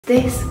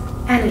This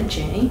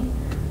energy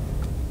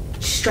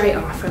straight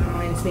off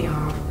reminds me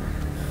of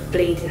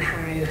Bleeding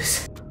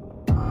House.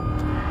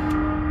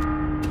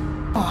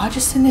 Oh, I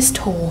just seen this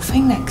tall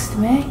thing next to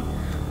me.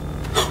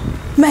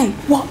 Mate,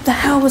 what the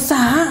hell was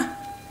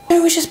that?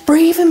 It was just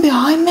breathing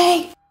behind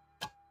me.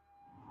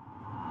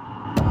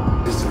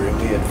 Is there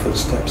any weird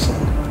footsteps in?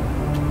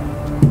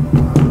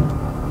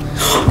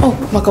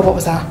 Oh my god, what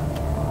was that?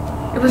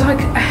 It was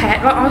like a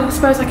head, like, I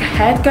suppose like a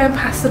head going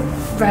past the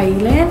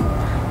railing.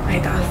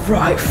 Mate, that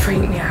right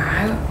freaked me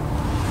out.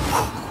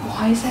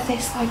 Why is there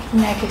this like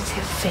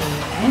negative feeling?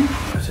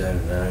 I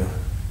don't know.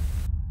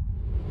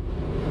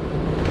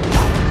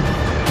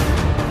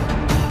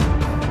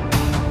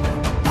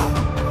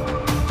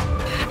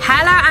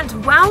 Hello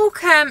and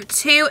welcome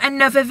to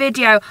another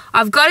video.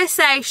 I've got to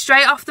say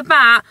straight off the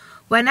bat,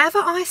 whenever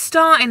I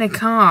start in a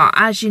car,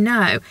 as you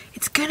know,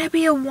 it's gonna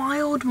be a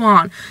wild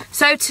one.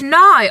 So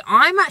tonight,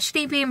 I'm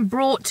actually being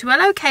brought to a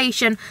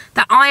location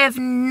that I have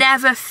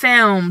never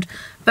filmed.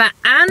 But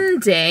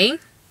Andy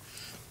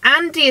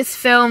has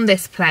filmed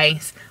this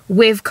place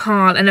with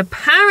Carl, and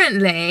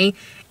apparently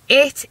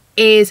it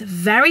is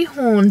very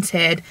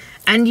haunted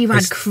and you've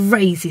had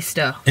crazy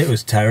stuff. It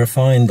was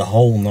terrifying the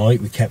whole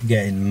night. We kept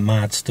getting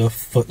mad stuff,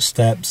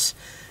 footsteps,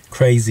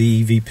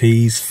 crazy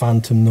EVPs,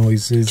 phantom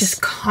noises.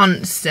 Just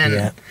constant.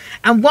 Yeah.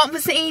 And what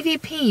was the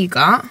EVP you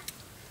got?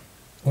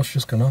 What's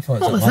just gone off?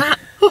 What was that?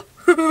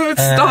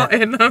 It's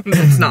starting.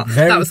 It's not.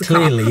 Very that was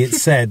clearly it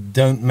said,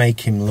 don't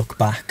make him look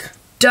back.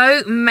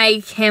 Don't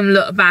make him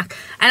look back.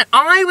 And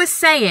I was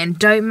saying,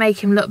 don't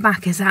make him look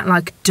back. Is that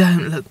like,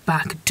 don't look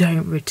back,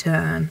 don't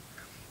return?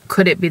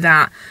 Could it be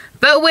that?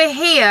 But we're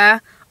here.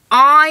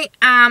 I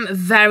am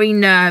very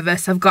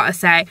nervous, I've got to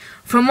say.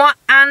 From what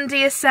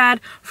Andy has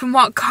said, from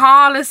what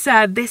Carl has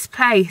said, this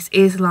place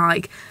is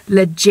like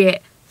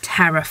legit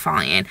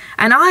terrifying.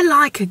 And I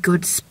like a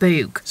good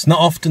spook. It's not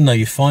often though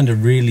you find a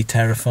really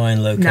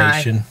terrifying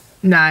location.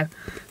 No.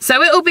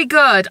 So it'll be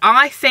good.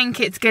 I think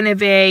it's going to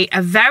be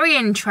a very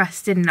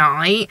interesting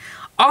night.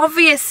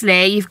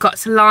 Obviously, you've got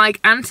to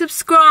like and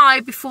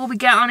subscribe before we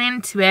get on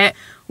into it.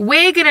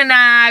 We're going to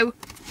now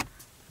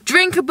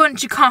drink a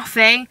bunch of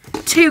coffee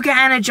to get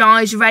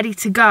energised, ready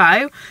to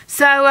go.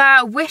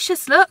 So wish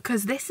us luck,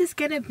 because this is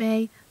going to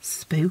be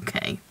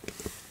spooky.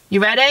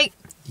 You ready?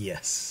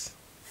 Yes.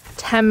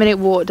 10-minute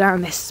walk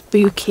down this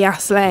spooky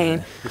ass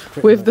lane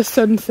with the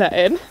sun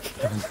setting.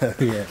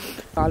 Yeah.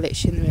 I'm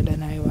literally in the middle of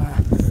nowhere.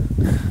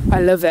 I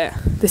love it.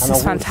 This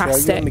is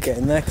fantastic. Show you when we get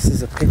in there, because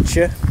there's a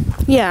picture.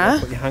 Yeah.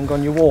 What you hang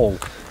on your wall.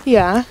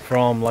 Yeah.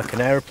 From like an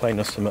aeroplane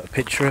or something, a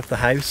picture of the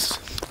house.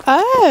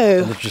 Oh.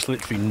 And there's just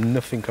literally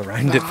nothing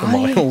around it for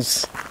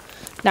miles.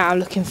 Now I'm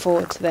looking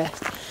forward to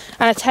this.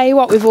 And I tell you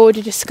what, we've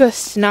already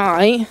discussed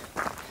tonight.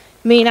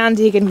 Me and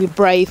Andy are going to be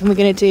brave, and we're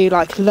going to do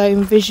like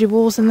lone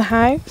visuals in the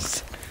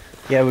house.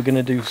 Yeah, we're going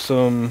to do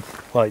some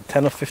like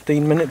 10 or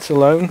 15 minutes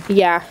alone.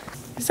 Yeah.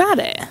 Is that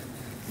it?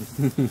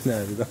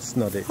 No, that's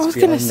not it. I was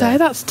going to say,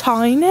 that's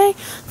tiny. I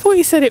thought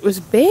you said it was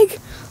big.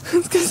 I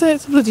was going to say,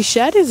 it's a bloody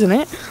shed, isn't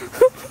it?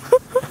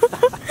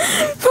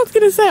 I was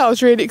going to say, I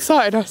was really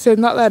excited. I said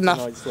that then.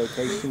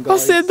 I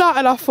said that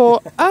and I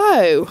thought,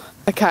 oh.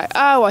 Okay,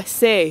 oh, I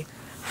see.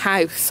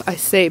 House, I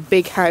see.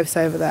 Big house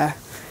over there.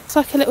 It's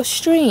like a little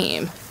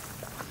stream.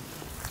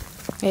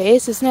 It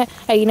is, isn't it?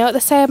 Hey, you know what they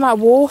say about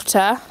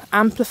water?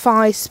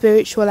 Amplifies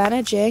spiritual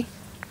energy.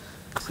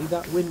 See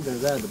that window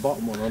there, the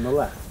bottom one on the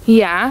left?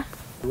 Yeah.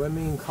 When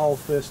me and Carl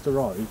first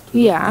arrived,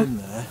 we went in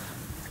there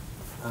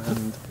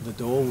and the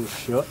door was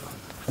shut.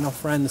 And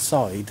off round the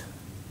side,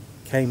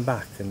 came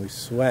back, and we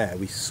swear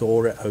we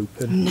saw it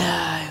open.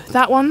 No,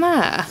 that one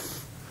there?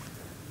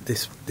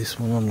 This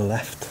one on the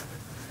left.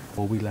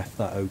 Or we left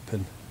that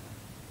open.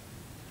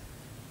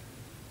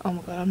 Oh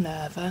my god, I'm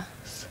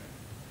nervous.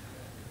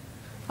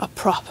 I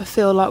proper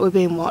feel like we're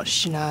being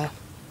watched, you know.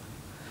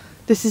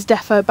 This is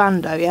Defo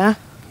Bando, yeah?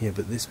 Yeah,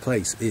 but this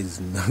place is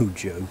no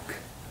joke.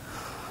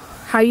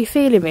 How are you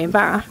feeling being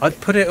back? I'd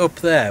put it up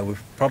there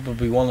with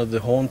probably one of the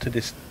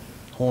hauntedest,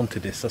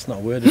 that's not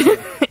a word, is it?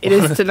 It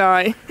is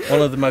tonight.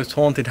 One of the most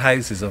haunted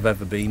houses I've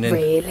ever been in.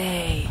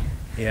 Really?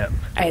 Yeah.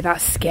 Hey,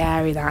 that's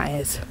scary, that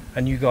is.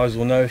 And you guys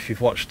will know if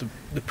you've watched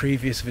the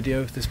previous video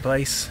of this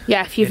place.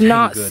 Yeah, if you've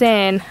not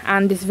seen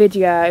Andy's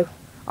video,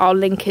 I'll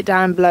link it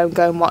down below and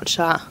go and watch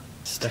that.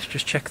 Let's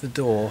just check the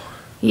door.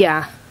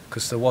 Yeah.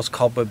 Because there was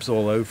cobwebs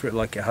all over it,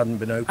 like it hadn't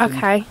been opened.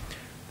 Okay.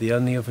 The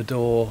only other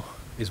door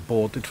is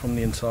boarded from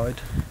the inside.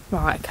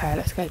 Right, okay,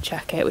 let's go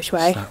check it. Which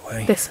way? It's that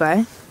way. This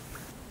way?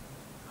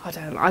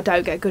 I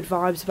don't get good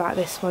vibes about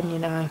this one, you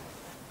know.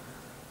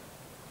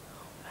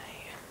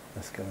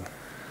 Let's go.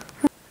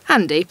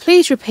 Andy,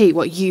 please repeat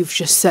what you've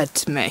just said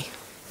to me.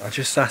 I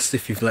just asked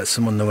if you've let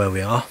someone know where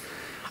we are.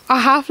 I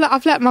have.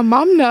 I've let my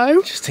mum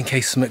know. Just in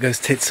case something goes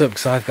tits up,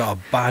 because I've got a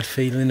bad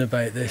feeling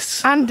about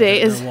this. Andy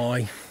has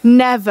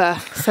never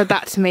said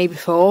that to me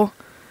before.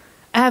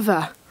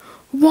 Ever.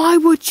 Why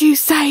would you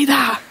say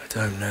that? I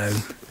don't know.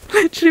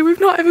 Literally, we've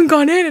not even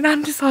gone in, and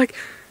Andy's like,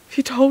 if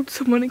you told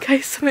someone in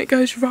case something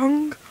goes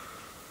wrong.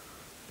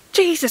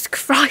 Jesus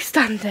Christ,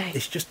 Andy.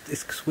 It's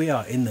because we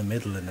are in the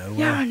middle of nowhere.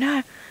 Yeah, I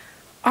know.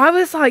 I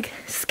was like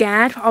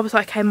scared. I was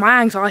like, okay,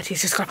 my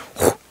anxiety's just gone.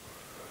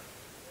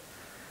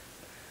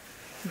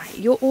 Mate,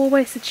 you're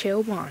always the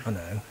chill one. I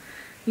know.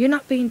 You're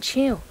not being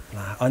chill.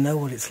 Nah, I know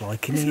what it's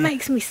like in here. This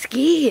makes me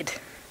scared.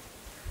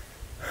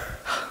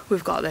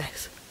 We've got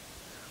this.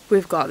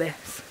 We've got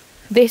this.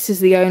 This is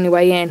the only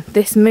way in.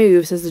 This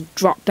moves as a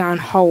drop down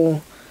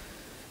hole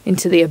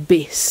into the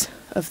abyss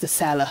of the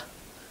cellar.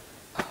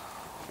 I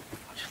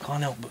just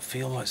can't help but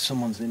feel like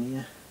someone's in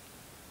here.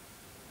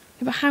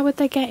 Yeah, but how would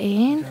they get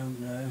in? I don't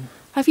know.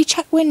 Have you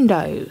checked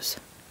windows?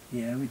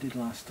 Yeah, we did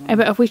last time. Yeah,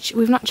 but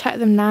we've not checked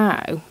them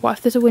now. What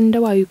if there's a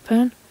window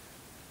open?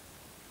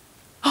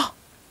 Oh,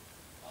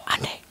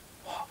 Andy.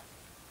 What?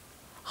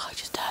 I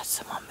just heard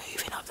someone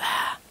moving up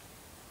there.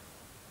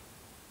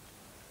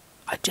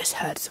 I just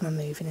heard someone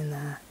moving in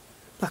there.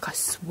 Like, I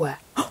swear.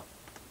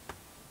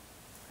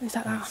 Is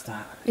that What's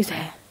that? Is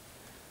it?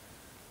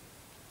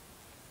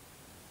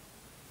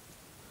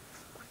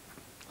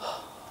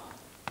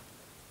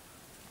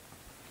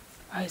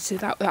 Oh, see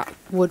that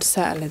would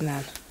settle in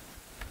then.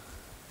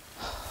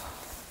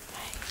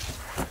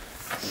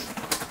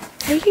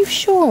 Are you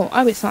sure?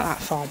 Oh, it's not that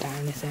far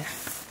down, is it?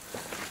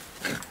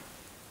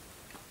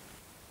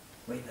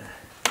 Wait there.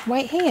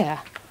 Wait here.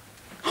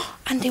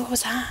 Andy, what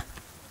was that?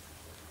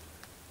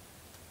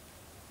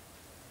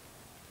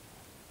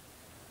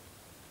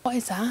 What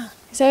is that?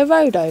 Is there a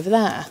road over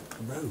there?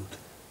 A road?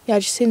 Yeah,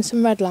 I've just seen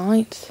some red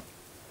lights.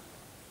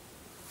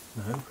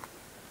 No.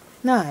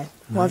 No?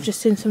 Well, I've just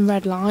seen some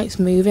red lights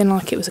moving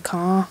like it was a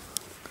car.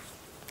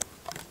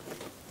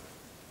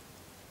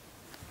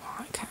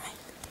 Okay.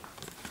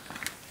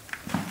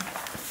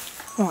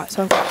 Right,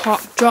 so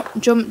I've got to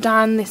jump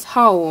down this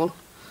hole.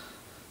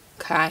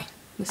 Okay,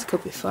 this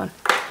could be fun.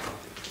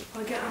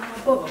 I get on my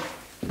bubble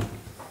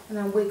and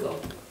then wiggle.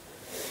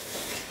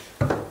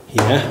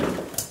 Yeah.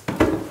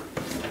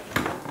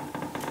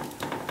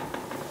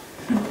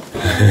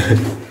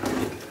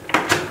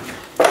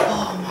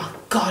 Oh my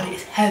god,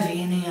 it's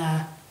heavy in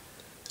here.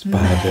 It's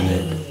bad, isn't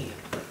it?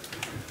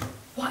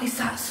 What is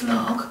that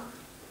slug?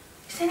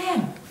 Is it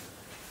him?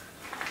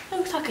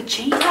 Looks like a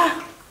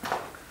cheetah.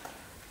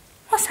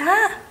 What's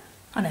that?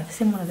 I've never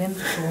seen one of them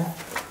before.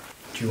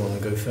 Do you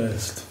want to go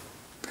first?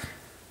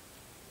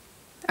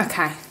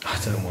 Okay.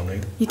 I don't want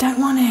to. You don't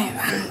want it,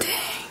 Andy.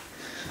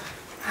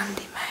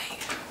 Andy,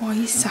 mate. Why are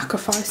you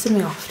sacrificing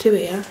me off to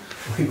here?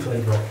 We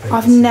played rock, paper,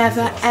 I've scissors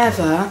never, last time.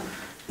 ever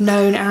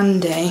known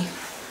Andy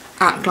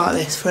act like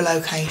this for a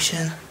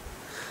location.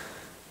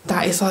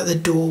 That is like the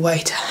doorway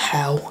to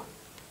hell.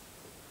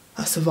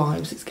 That's the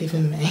vibes it's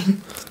giving me.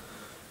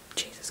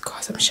 Jesus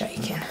Christ, I'm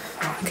shaking.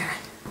 Right, okay.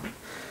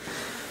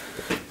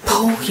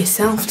 Pull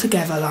yourself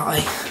together,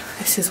 like.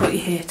 This is what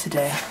you're here to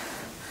do.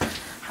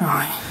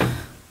 Right.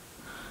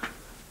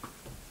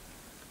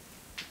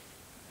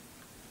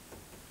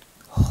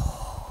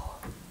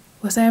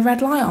 Was there a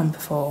red light on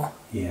before?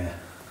 Yeah.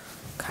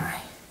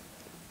 Okay.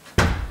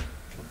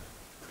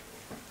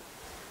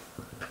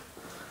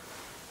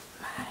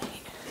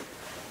 Mate.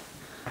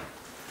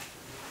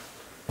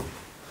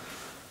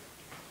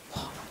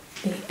 What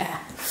the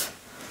F?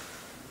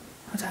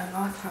 I don't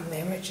like that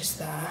mirror just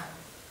there.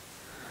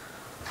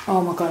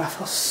 Oh my god, I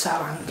feel so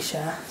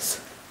anxious.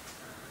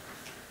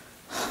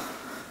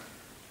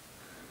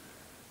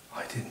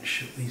 I didn't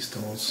shut these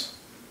doors.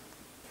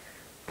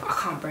 I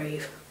can't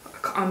breathe.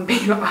 I'm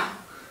being like,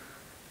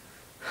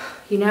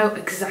 you know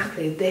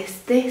exactly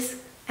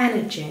this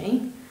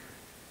energy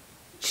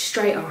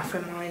straight off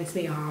reminds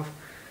me of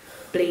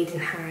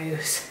Bleeding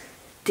House,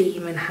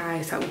 Demon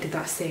House that we did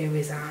that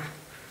series at.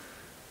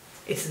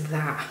 It's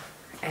that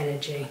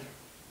energy.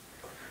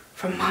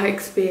 From my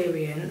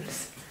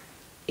experience,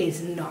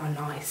 is not a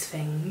nice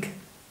thing.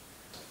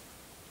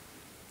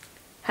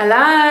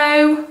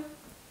 Hello?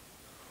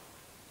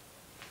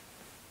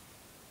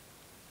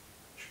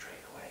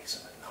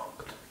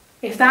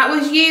 If that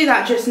was you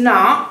that just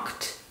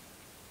knocked,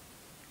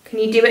 can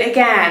you do it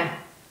again?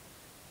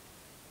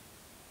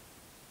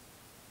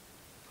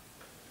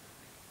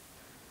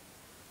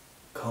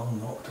 Carl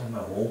knocked on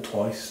that wall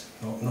twice.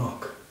 Knock,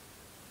 knock.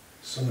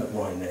 Something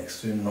right next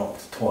to him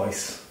knocked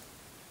twice.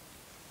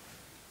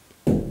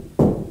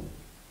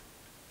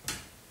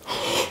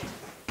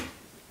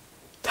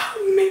 That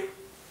mirror.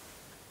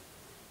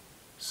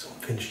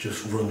 Something's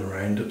just run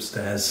around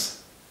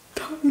upstairs.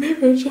 That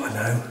mirror just... I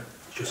know.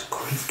 Just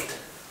creaked.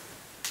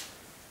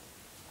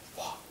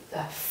 What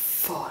the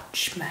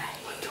fudge, mate?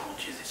 I told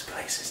you this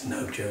place is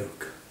no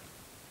joke.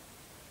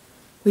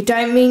 We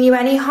don't mean you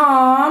any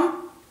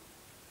harm.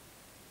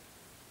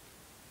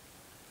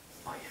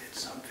 I heard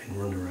something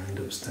run around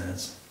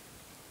upstairs.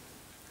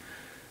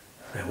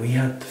 Now we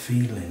had the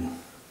feeling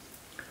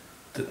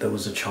that there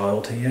was a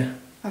child here.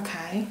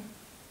 Okay.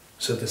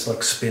 So there's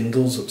like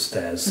spindles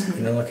upstairs.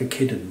 You know, like a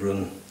kid had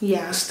run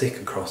a stick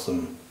across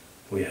them.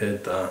 We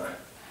heard that.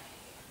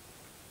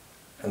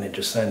 And it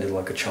just sounded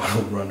like a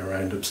child run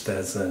around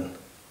upstairs then.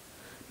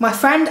 My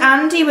friend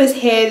Andy was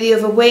here the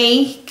other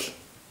week.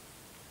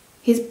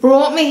 He's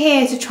brought me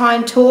here to try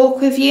and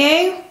talk with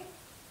you.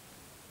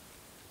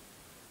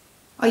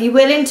 Are you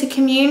willing to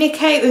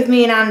communicate with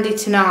me and Andy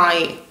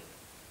tonight?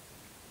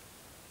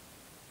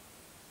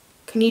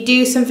 Can you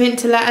do something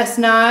to let us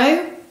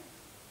know?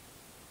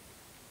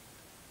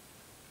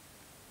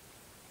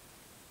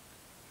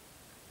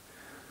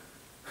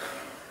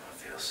 I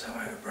feel so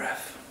out of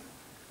breath.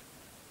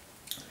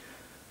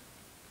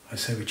 I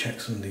say we check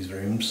some of these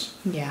rooms.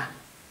 Yeah.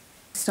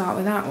 Start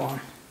with that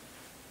one.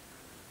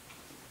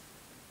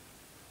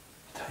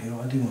 Tell you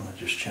what, I do want to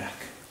just check.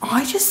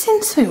 I just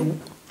seen so.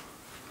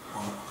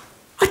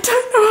 I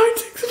don't know how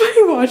to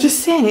explain what I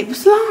just seen. It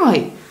was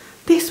like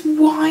this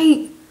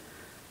white,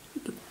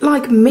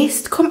 like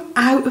mist come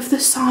out of the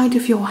side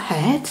of your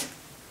head.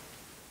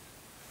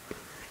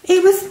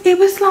 It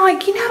was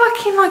like, you know,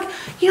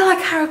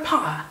 like Harry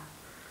Potter.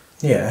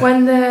 Yeah.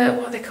 When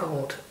what are they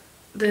called?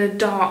 The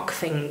dark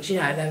things, you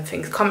know, them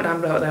things. Comment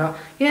down below what they are.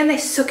 You know, and they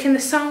sucking the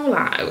soul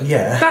out.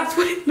 Yeah. That's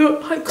what it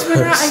looked like coming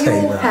out of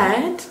your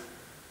head.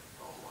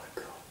 Oh my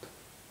god.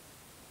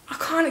 I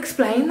can't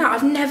explain that.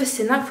 I've never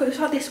seen that before. It was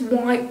like this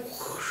white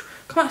whoosh,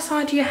 come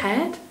outside of your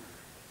head.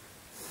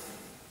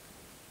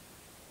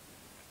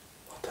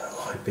 I don't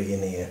like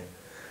being here.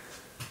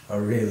 I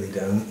really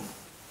don't.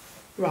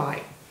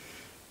 Right.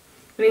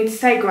 We need to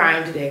stay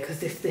grounded here because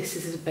this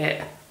is a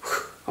bit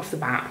off the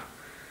bat.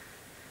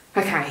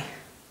 Okay.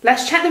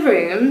 Let's check the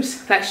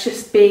rooms. Let's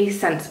just be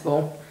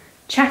sensible.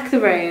 Check the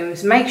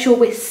rooms. Make sure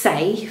we're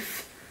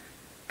safe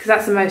because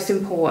that's the most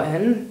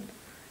important.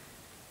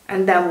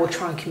 And then we'll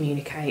try and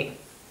communicate.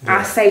 Yeah.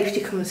 Our safety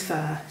comes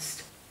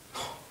first.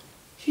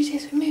 Did you see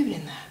something moving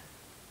in there?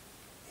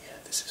 Yeah,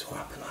 this is what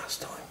happened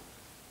last time.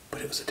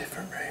 But it was a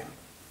different room.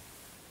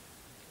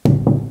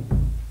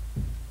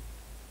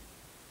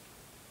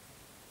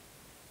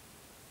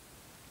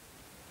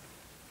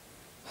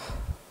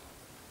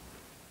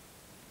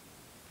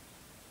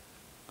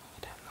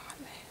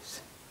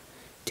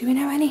 Do we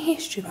know any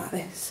history about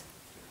this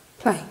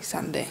place,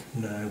 Andy?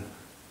 No.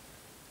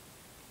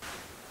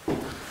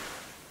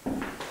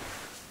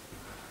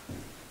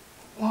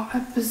 What a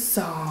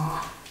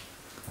bizarre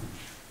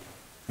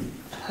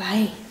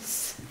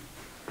place.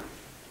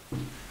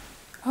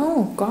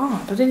 Oh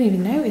God, I didn't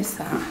even notice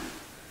that.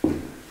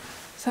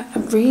 It's like a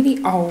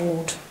really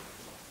old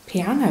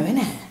piano, isn't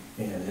it?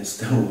 Yeah, and it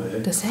still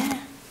works. Does it?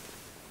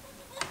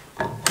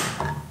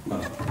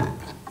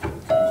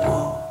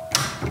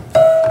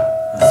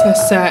 For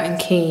certain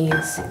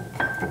keys.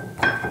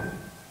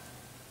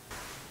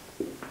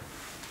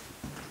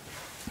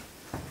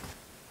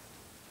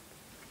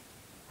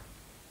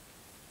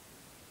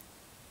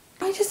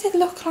 Why does it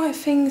look like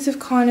things have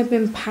kind of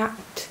been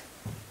packed?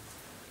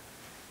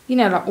 You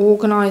know, like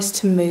organised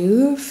to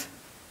move.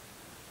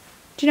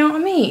 Do you know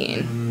what I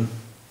mean?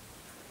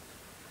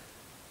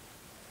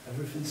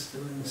 Everything's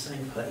still in the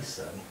same place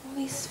though. All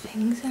these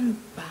things in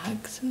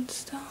bags and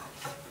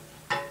stuff.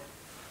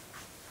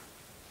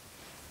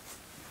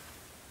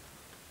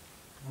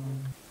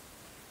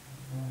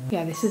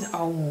 Yeah, this is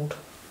old.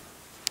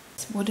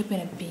 This would have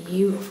been a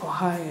beautiful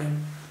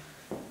home,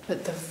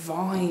 but the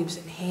vibes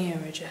in here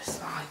are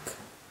just like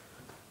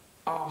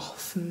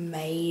off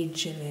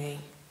majorly.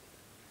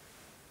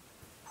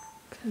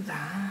 Look at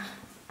that.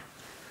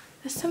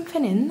 There's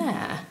something in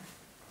there.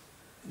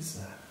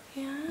 Is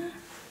there? Yeah.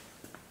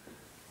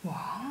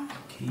 What?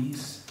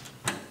 Keys.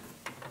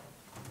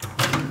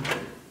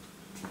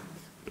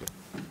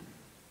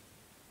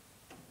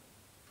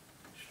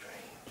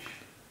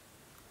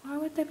 Why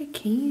would there be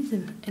keys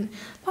in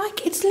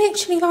like, it's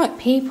literally like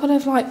people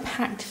have like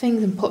packed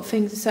things and put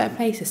things in certain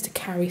places to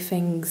carry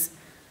things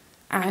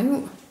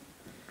out.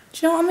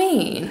 Do you know what I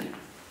mean?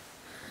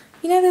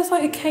 You know, there's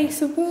like a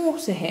case of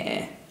water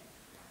here.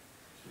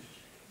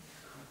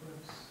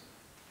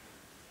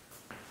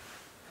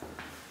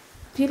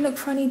 Do you look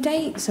for any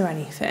dates or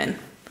anything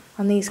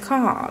on these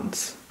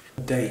cards?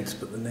 Dates,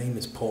 but the name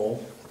is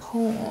Paul.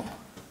 Paul.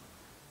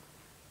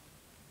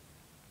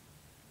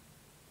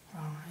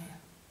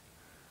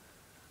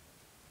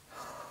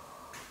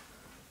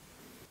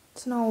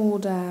 It's an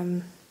old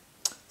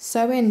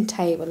sewing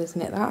table, isn't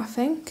it, that, I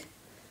think?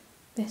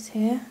 This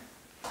here.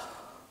 What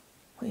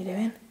are you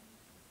doing?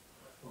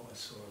 Oh, I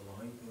saw a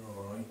light. We're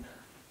alright.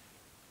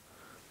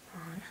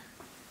 Right.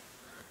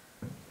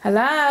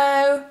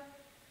 Hello?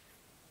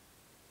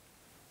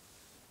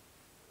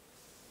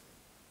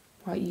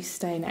 Right, you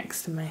stay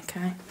next to me,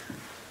 okay?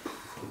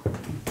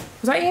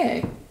 Was that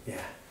you?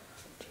 Yeah.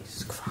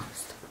 Jesus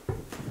Christ.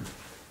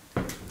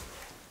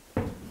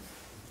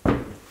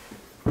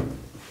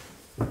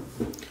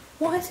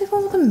 Why is it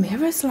all the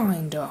mirrors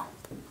lined up?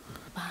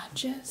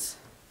 Badges.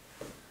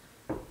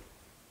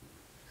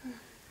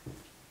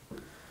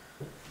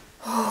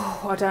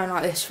 Oh, I don't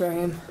like this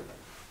room.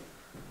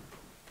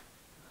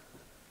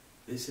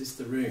 This is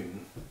the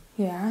room.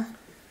 Yeah.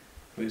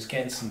 We was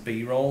getting some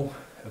B-roll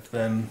of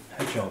them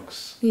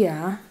hedgehogs.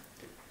 Yeah.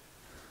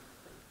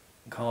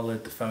 Carl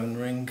heard the phone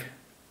ring.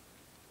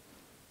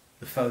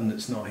 The phone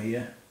that's not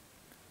here.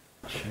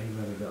 I'll show you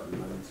where we got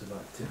loads of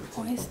activity.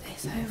 What is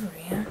this over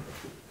here?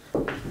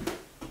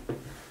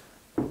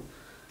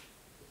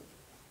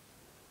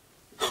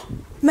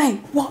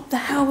 Mate, what the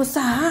hell was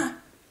that?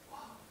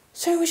 What?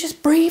 So it was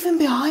just breathing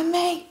behind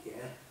me. Yeah,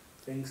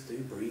 things do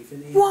breathe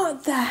in here.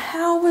 What the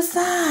hell was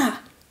that?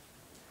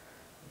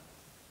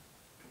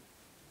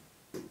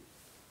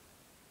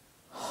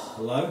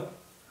 Hello?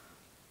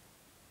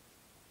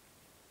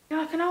 You're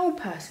like an old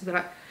person, be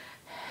like...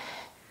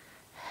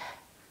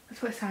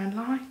 That's what it sounded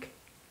like.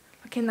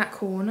 Like in that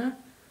corner.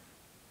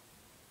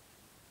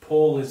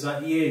 Paul, is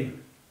that you?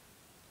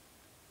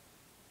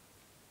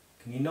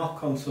 Can you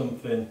knock on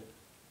something?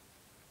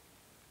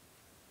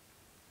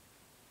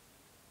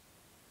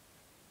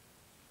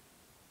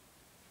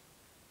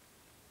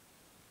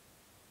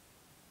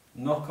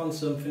 Knock on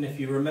something if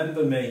you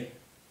remember me.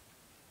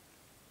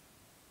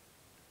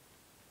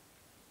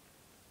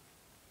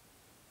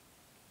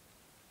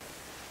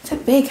 It's a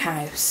big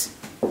house.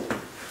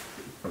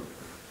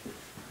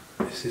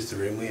 This is the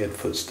room we had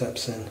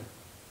footsteps in.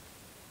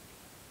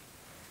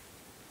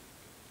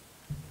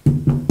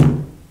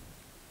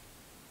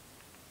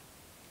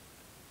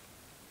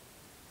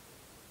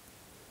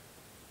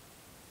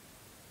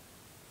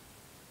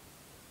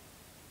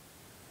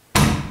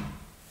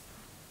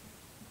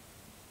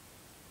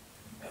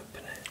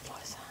 Open it.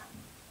 What is that?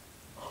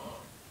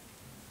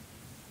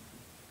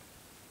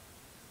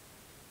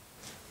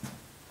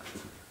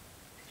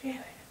 Did you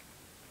hear it?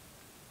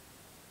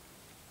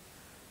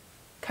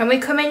 Can we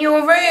come in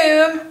your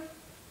room?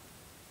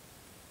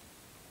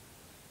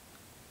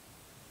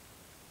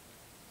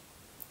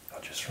 I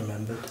just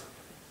remembered.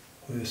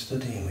 We were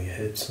studying, we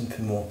heard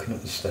something walking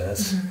up the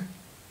stairs. Mm-hmm.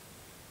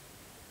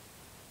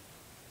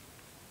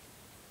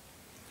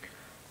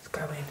 Let's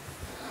go in.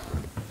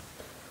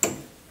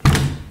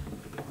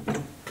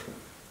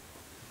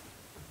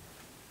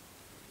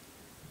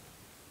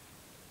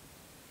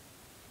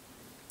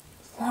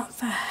 What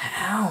the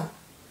hell?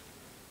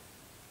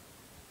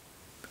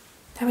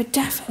 They were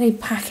definitely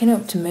packing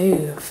up to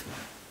move.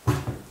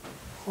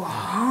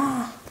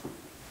 What?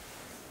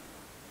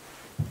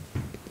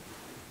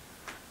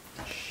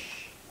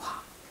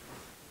 What?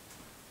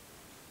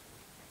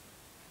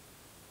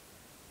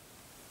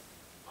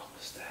 On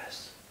the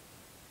stairs.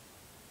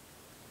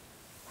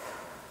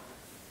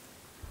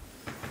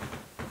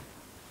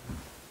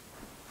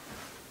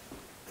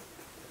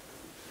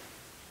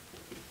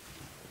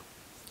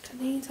 Are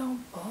these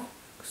old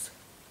books?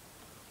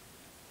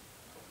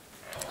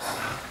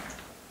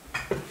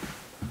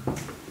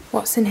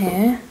 What's in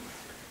here?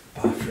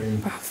 Bathroom.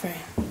 Bathroom.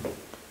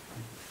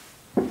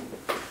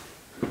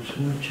 Just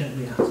want to check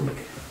the attic.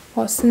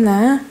 What's in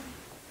there?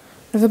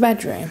 Another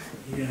bedroom.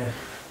 Yeah.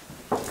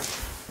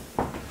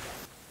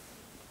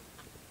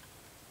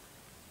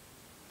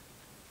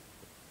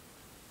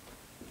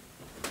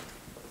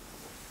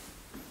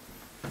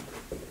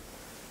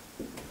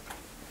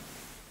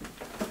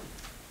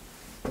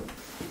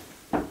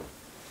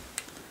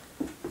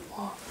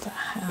 What the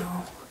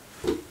hell?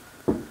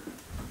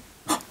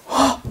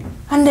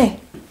 Andy!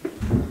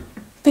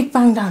 Big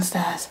bang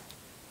downstairs.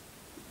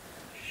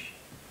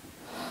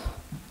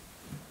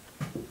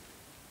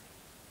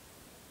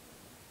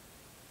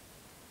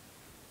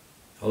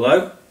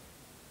 Hello?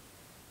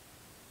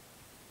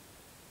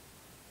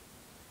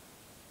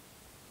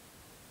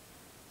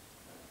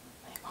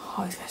 My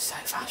heart's going so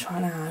fast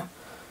right now.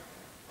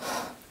 Yeah,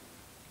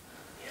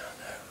 I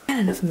know. And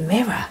another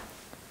mirror.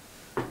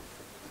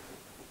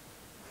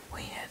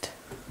 Weird.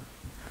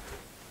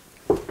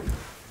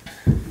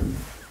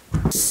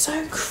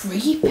 So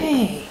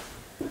creepy.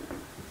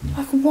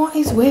 Like, what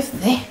is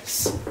with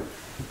this?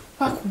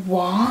 Like,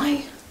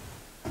 why?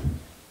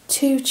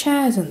 2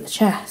 chairs on the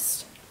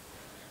chest.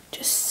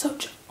 Just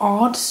such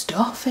odd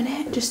stuff in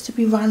it, just to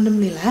be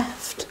randomly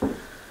left.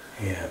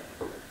 Yeah.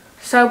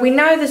 So we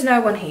know there's no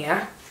one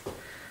here.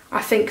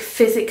 I think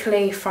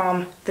physically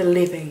from the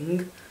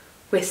living,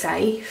 we're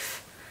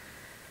safe.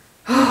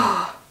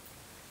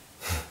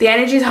 The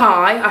energy's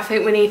high. I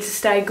think we need to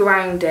stay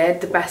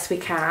grounded the best we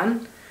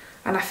can.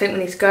 And I think we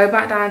need to go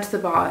back down to the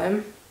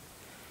bottom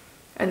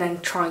and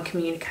then try and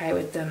communicate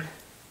with them.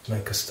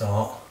 Make a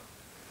start.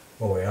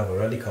 Well, we have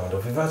already, kind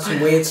of. We've had some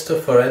weird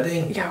stuff already.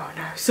 Yeah, I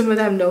know. Some of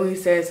them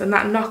noises and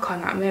that knock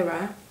on that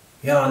mirror.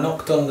 Yeah, I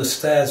knocked on the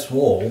stairs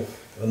wall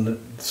and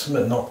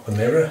something knocked the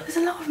mirror. There's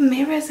a lot of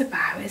mirrors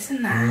about,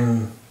 isn't there?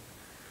 Mm.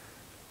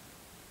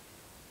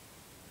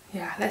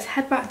 Yeah, let's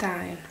head back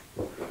down.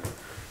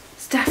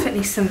 There's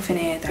definitely something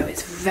here though.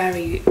 It's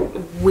very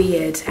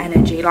weird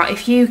energy. Like,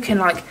 if you can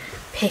like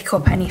pick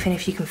up anything,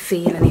 if you can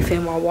feel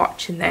anything while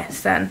watching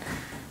this, then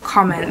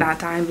comment that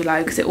down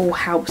below, because it all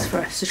helps for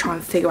us to try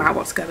and figure out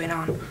what's going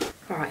on.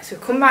 Right, so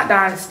we've come back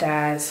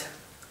downstairs.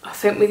 I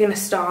think we're going to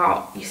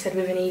start, you said,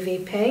 with an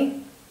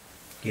EVP?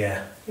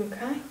 Yeah.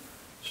 Okay.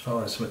 Just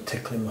felt like something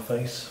tickling my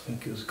face. I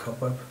think it was a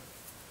cobweb.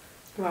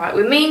 Right,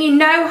 we mean you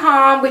no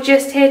harm. We're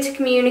just here to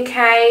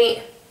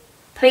communicate.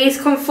 Please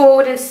come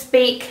forward and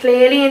speak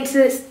clearly into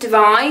this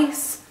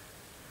device.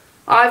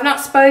 I've not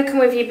spoken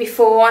with you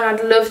before and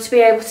I'd love to be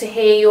able to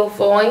hear your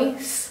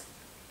voice.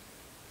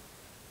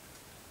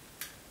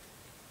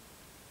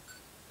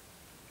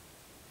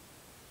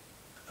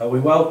 Are we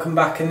welcome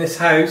back in this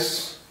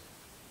house?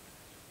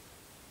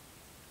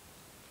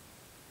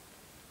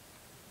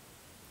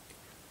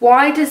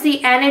 Why does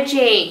the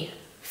energy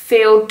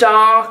feel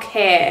dark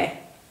here?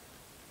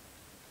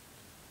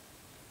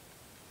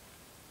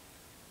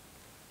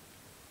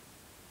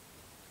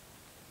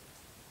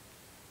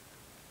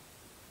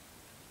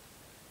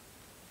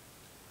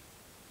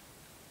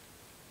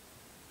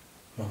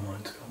 My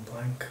mind's gone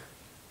blank.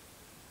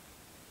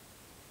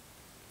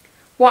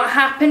 What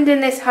happened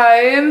in this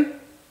home?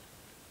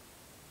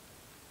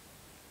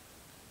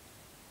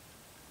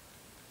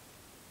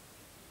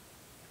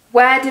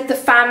 Where did the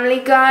family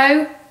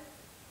go?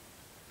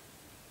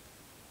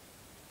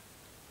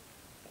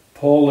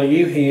 Paul, are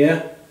you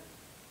here?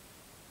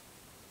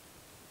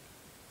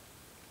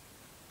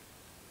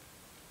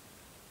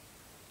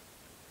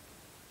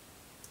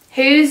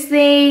 Who's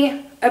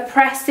the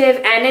oppressive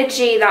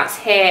energy that's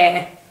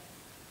here?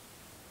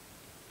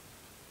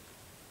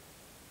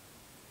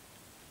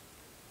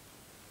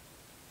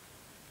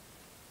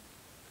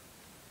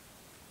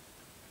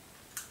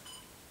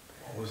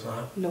 What was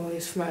that?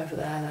 Noise from over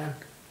there then.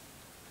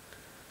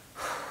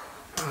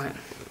 Right.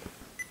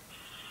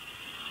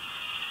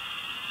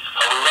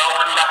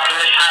 Welcome back to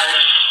this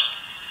house.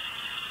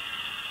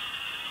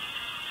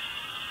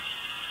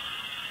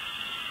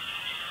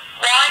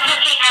 Why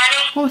does he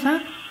panic? What was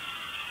that?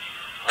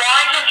 Why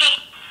does he?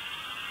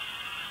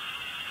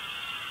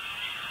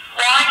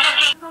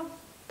 Oh,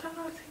 don't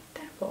know, I think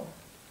devil.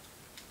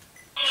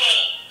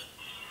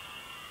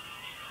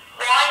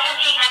 Why does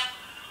he?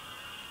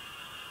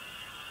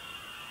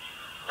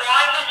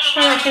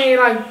 I reckon he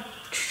like...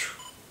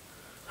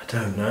 I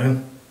don't know.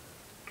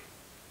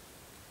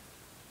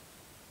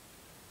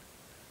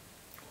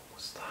 What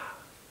was that?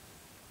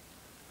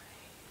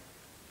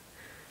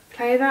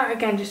 Play that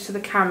again just to the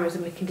cameras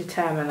and we can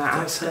determine that That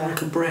after. sound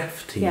like a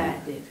breath to you?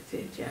 Yeah, it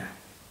did, yeah.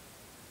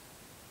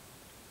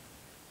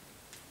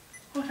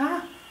 What's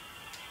that?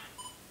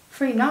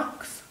 3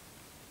 knocks.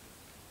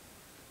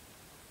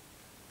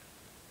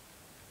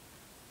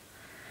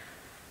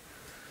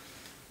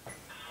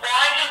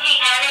 Why does the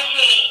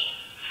energy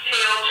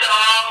feel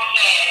dark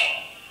here?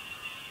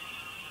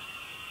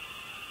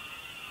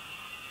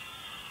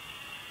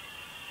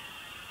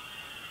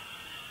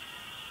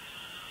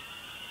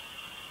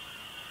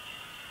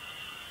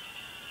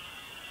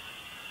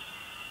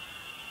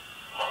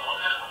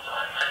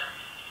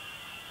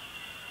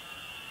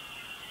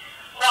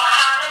 What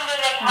happened to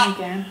this home?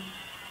 Again.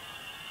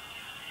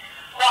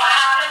 What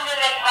happened to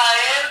this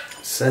home?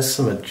 It says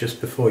something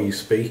just before you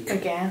speak.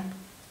 Again.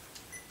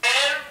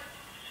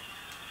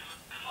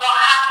 What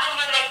happened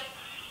to this?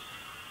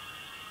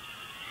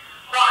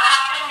 What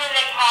happened to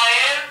this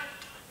home?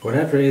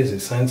 Whatever it is, it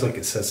sounds like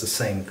it says the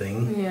same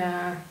thing.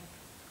 Yeah.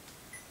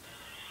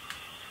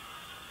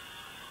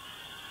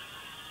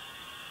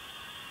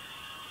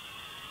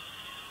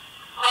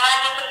 Where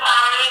did the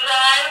family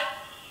go?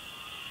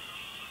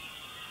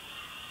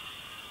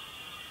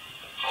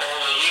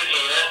 Paul, are you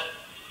here?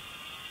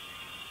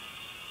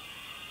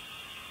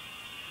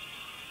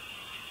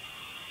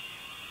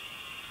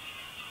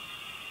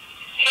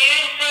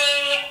 Who's the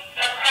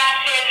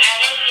oppressive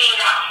energy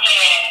that's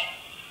here?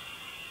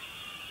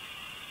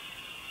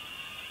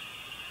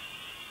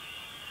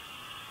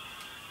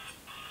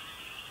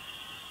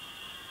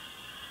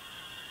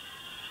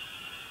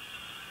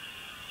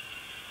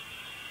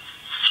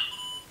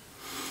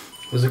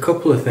 There's a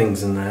couple of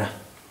things in there.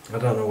 I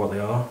don't know what they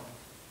are.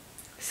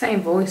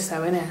 Same voice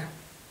though, innit?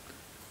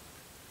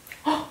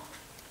 Oh!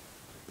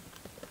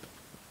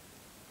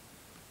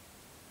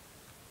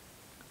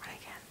 Right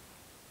again.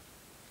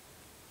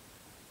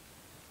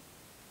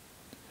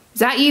 Is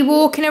that you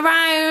walking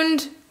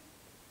around?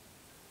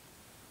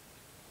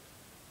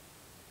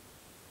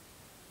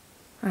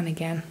 And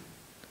again.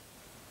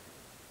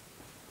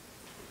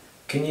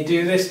 Can you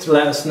do this to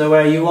let us know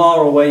where you are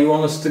or where you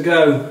want us to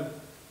go?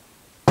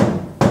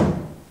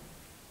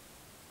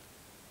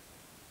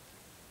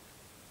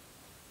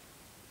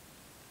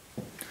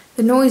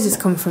 The noises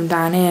come from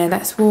down here.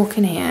 Let's walk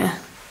in here.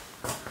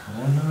 I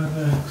don't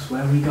know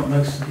where we got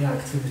most of the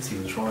activity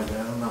was right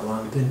there on that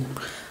landing.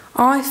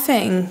 I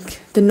think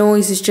the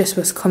noises just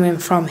was coming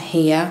from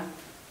here.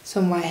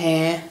 Somewhere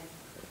here.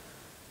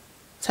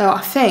 So I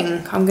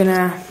think I'm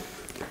gonna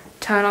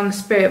turn on the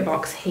spirit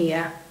box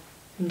here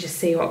and just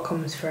see what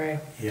comes through.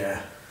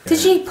 Yeah.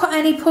 Did you put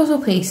any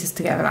puzzle pieces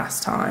together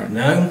last time?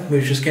 No, we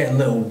were just getting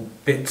little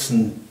bits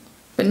and...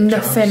 But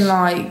nothing jobs.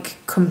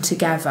 like come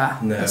together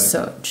No. as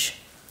such.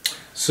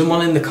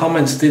 Someone in the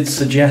comments did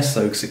suggest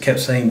though, because it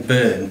kept saying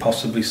burn,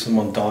 possibly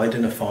someone died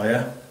in a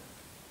fire.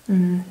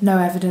 No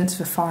evidence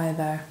of a fire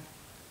though.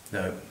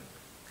 No.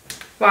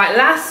 Right,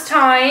 last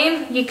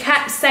time you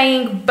kept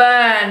saying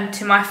burn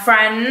to my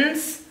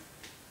friends.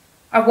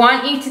 I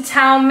want you to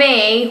tell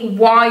me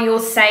why you're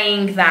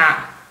saying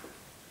that.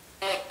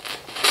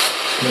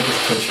 Someone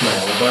just touched my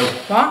elbow.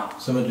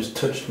 What? Someone just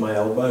touched my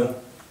elbow.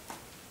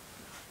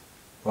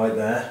 Right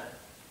there.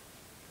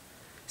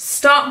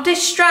 Stop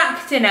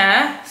distracting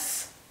us.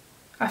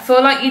 I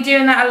feel like you're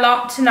doing that a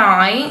lot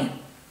tonight.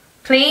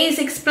 Please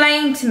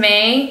explain to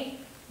me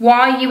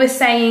why you were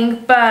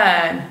saying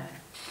burn.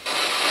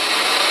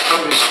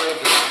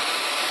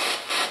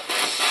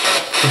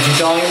 Did you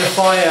die in the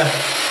fire?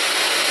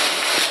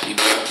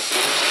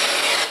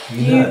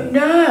 You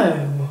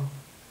know.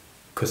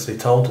 Because they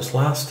told us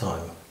last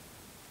time.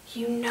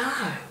 You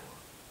know.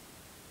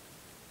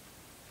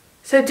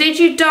 So did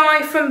you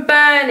die from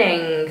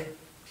burning?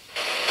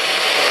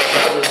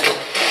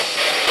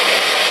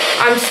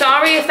 I'm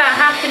sorry if that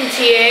happened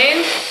to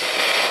you.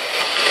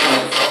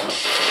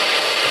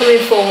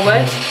 Coming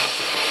forward.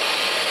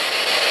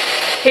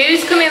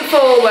 Who's coming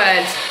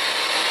forward?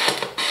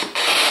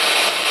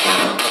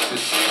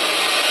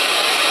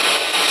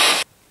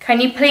 Can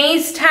you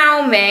please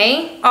tell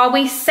me, are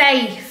we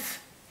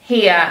safe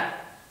here?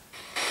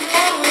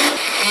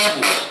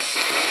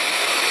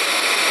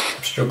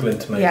 I'm struggling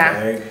to make it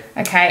out.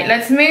 Okay,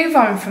 let's move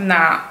on from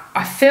that.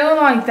 I feel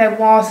like there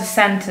was a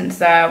sentence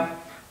there.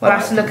 We'll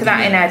have to look at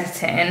that in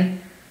editing.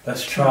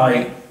 Let's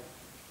try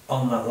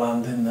on that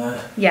landing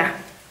there. Yeah.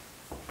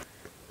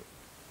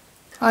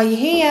 Are you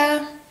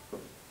here?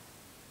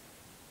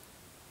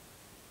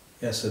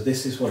 Yeah, so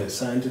this is what it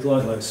sounded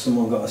like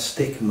someone got a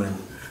stick and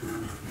went.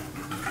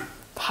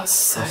 That's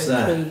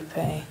so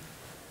creepy.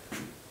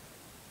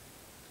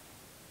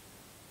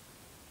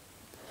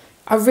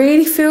 I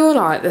really feel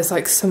like there's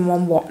like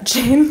someone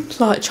watching,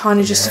 like trying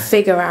to just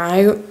figure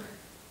out.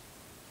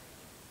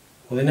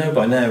 Well, they know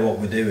by now what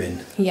we're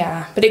doing.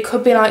 Yeah, but it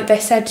could be like they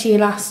said to you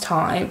last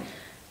time,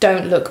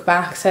 don't look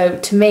back. So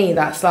to me,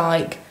 that's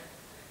like,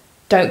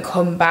 don't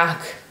come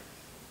back.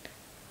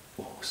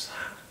 What was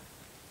that?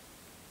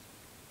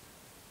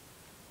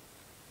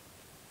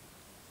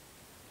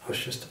 I was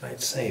just about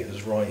to say, it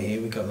was right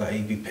here. We got that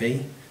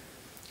EVP.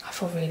 I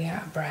feel really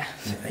out of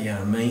breath.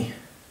 Yeah, me.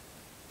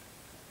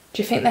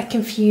 Do you think they're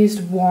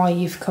confused why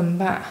you've come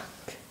back?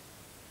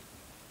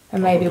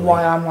 And maybe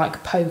why I'm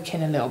like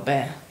poking a little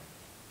bit.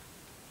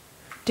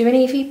 Do an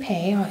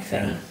EVP, I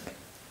think. Yeah.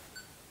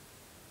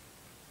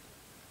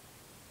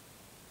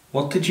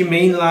 What did you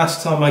mean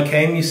last time I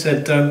came? You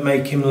said don't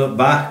make him look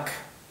back.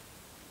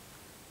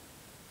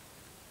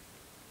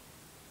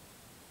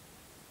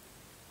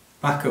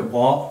 Back at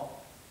what?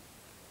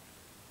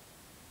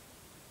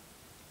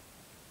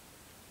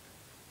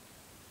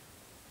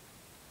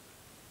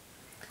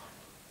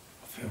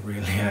 I feel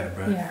really out of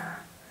breath. Yeah.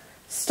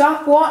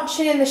 Stop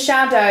watching in the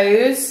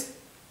shadows.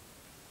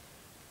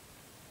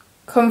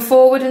 Come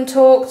forward and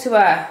talk to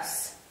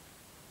us.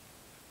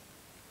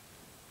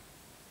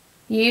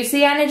 Use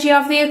the energy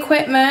of the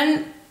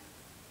equipment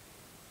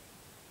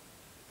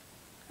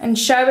and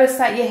show us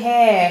that you're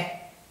here.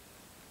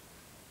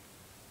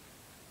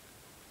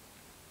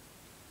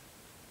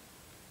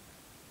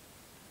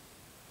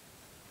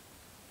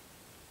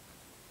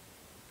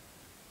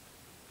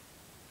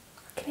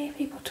 I can hear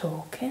people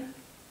talking.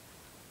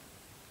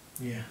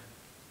 Yeah.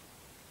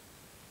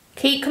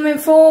 Keep coming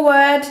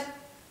forward.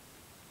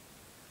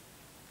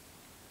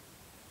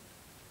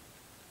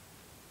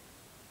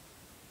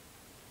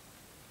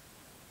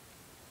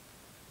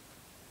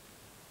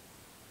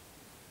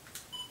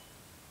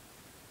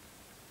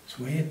 It's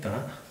weird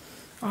that.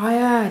 I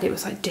heard it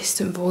was like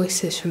distant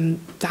voices from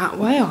that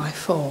way, I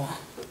thought.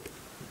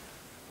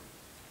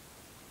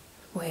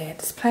 Weird.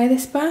 Let's play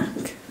this back. What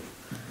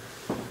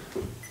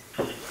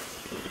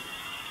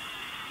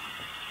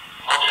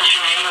did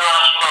you mean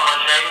last time I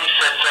came? You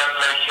said don't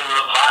make him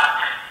look back.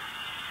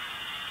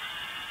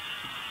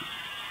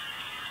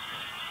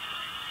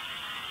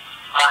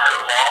 Back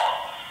at what?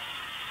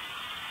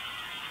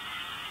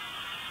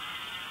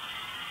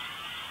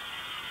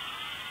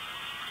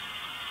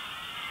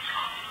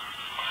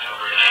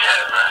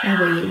 Oh,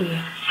 were you?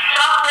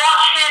 Stop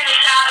watching the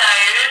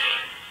shadows.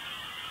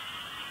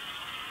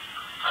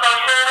 Come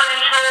forward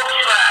and talk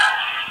to us.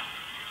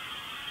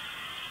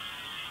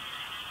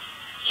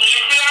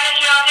 Use the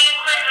energy of the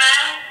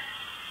equipment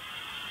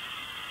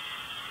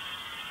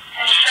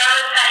and show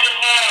us that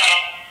you're here.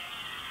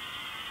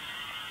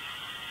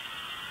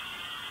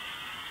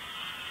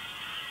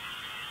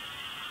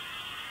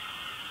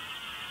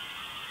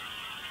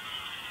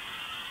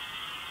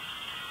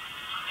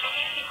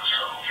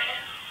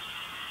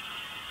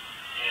 I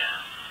can hear people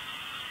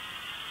talking.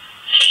 Yeah.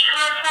 Keep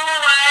coming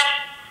forward.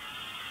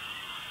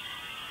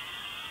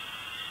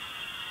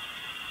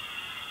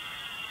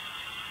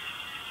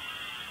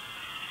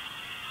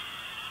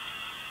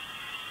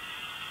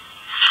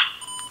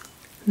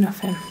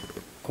 Nothing.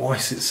 Why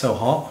is it so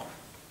hot?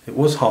 It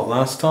was hot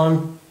last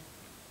time.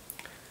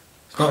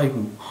 It's not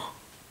even.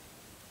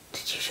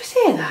 Did you just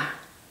hear that?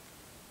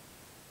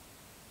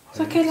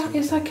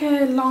 It's like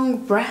a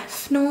long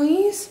breath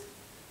noise.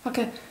 Like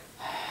a.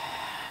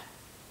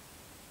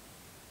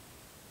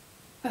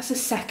 That's the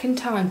second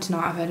time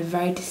tonight I've heard a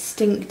very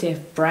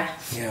distinctive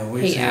breath. Yeah,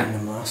 we were hearing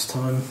them last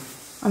time.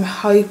 I'm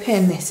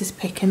hoping this is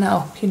picking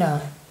up, you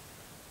know.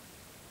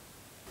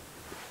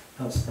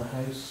 That's the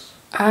house.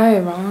 Oh,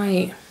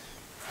 right.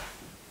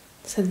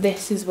 So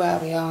this is where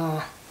we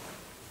are.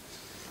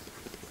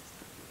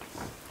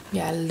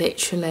 Yeah,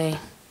 literally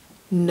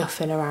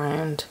nothing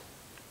around.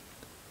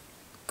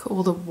 Got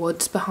all the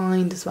woods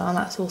behind as well.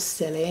 That's all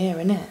still here,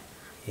 isn't it?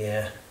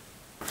 Yeah.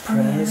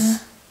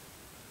 Prayers.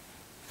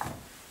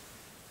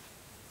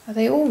 Yeah. Are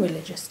they all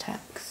religious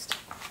texts?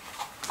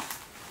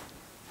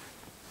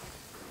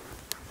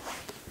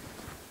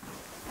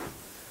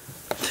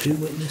 Two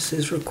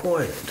witnesses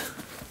required.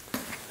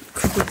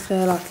 Could be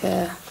for like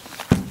a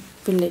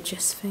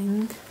religious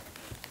thing.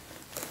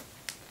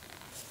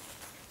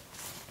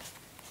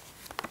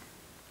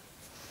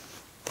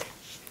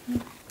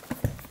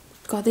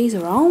 God, these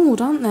are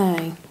old, aren't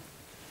they?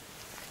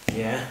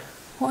 Yeah.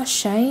 What a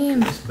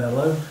shame. It's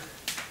bellow.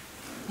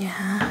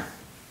 Yeah.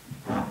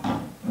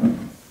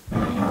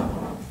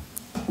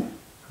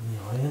 And the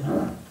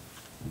iron.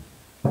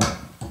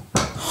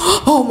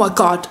 Oh my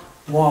God.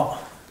 What?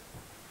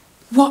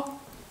 What?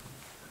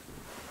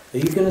 Are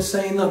you going to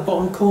stay in that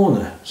bottom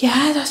corner?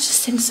 Yeah, that's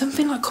just seen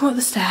something like come up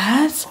the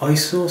stairs. I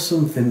saw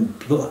something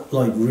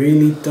like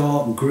really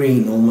dark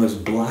green,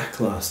 almost black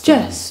last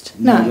time. Just?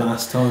 No.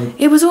 Last time.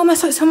 It was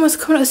almost like someone was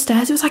coming up the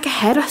stairs. It was like a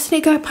head. I seen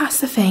it go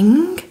past the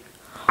thing.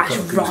 That's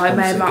right,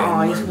 made my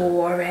eyes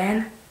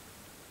watering.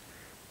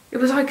 It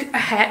was like a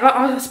head, like,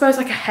 I suppose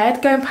like a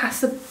head going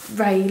past the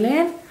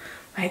railing.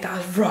 Mate, that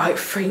was right,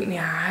 freaked me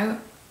out.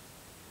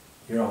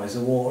 Your eyes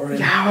are watering.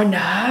 Yeah, I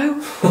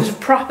know. It was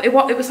proper. It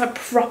was like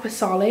proper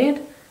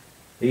solid.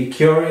 Are you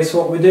curious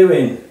what we're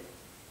doing?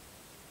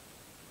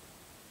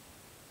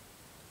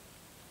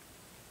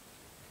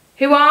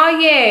 Who are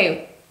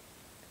you?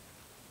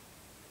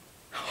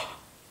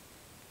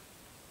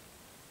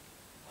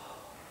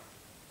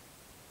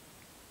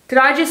 Did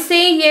I just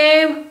see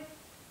you?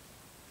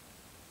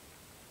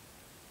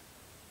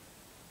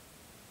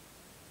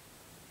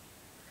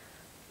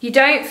 You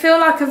don't feel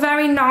like a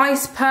very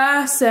nice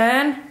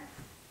person.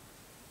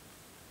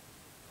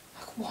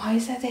 Why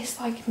is there this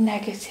like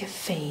negative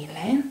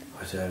feeling?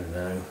 I don't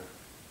know.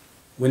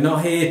 We're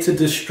not here to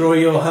destroy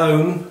your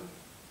home.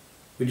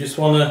 We just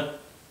want to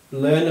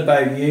learn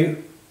about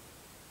you.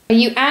 Are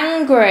you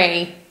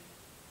angry?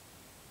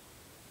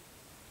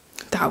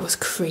 That was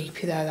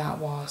creepy though, that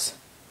was.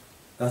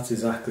 That's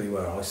exactly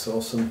where I saw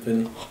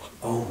something.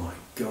 Oh my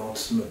God,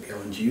 something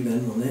behind you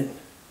then, wasn't it?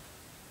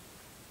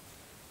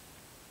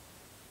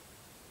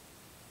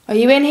 Are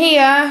you in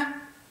here?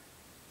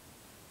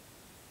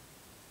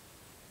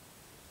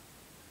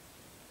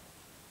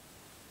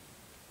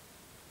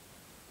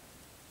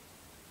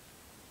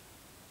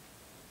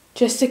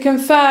 Just to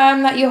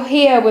confirm that you're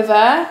here with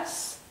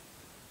us.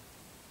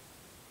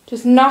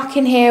 Just knock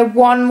in here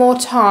one more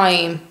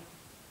time.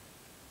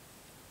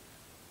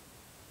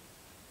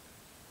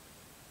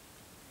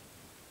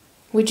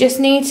 We just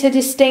need to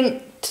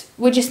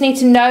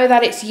know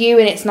that it's you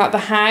and it's not the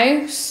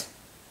house.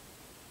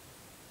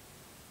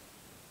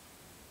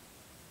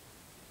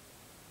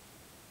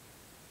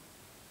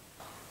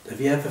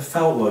 Have you ever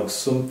felt like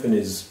something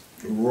is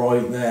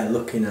right there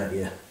looking at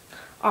you?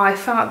 I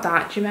felt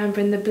that. Do you remember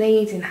in the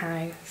bleeding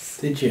house?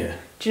 Did you?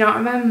 Do you not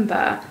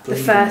remember the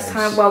first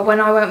time? Well, when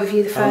I went with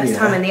you the first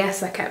time in the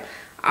Essex,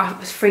 I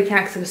was freaking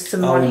out because there was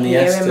someone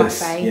here in my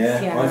face.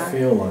 Yeah, I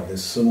feel like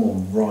there's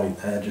someone right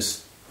there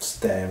just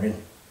staring,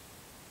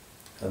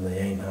 and they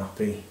ain't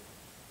happy.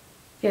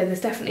 Yeah,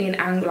 there's definitely an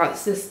anger.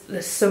 Like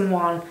there's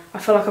someone. I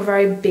feel like a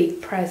very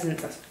big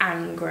presence that's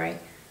angry.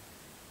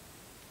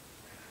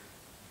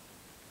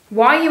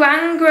 Why are you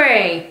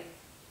angry?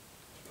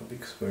 Probably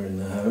because we're in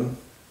the home.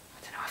 I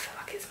don't know. I feel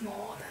like it's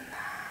more than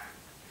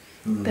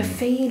that. The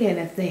feeling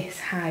of this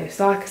house,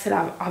 like I said,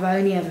 I've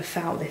only ever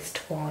felt this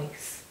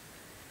twice.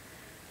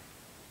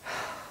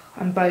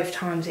 And both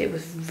times it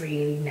was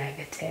really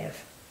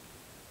negative.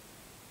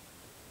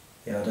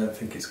 Yeah, I don't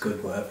think it's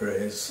good, whatever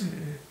it is.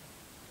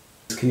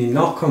 Can you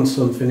knock on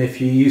something if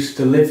you used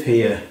to live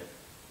here?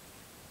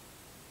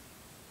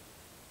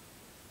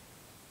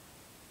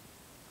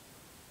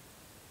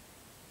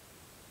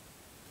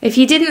 If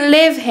you didn't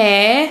live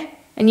here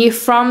and you're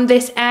from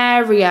this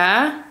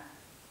area,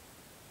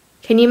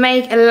 can you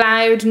make a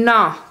loud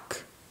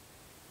knock?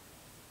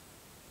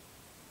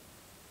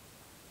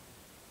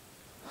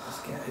 Let's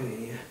get out of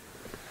here.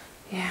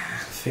 Yeah.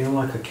 I feel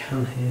like I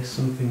can hear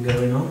something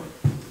going on.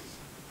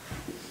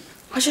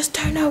 I just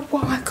don't know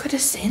what I could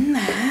have seen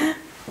there.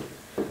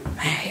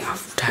 Mate, I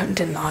don't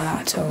deny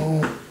that at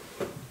all.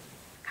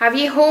 Have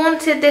you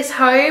haunted this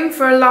home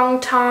for a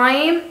long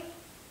time?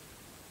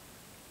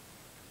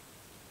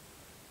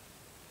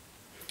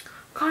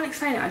 I can't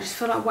explain it. I just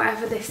feel like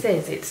whatever this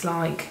is, it's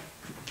like,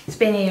 it's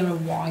been here a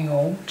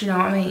while. Do you know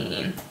what I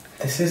mean?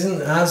 This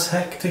isn't as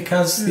hectic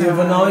as the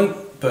other night,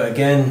 but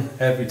again,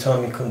 every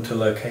time you come to a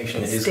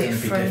location, it is going to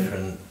be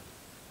different.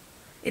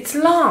 It's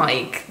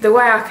like, the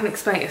way I can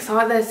explain it, it's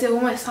like there's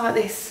almost like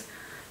this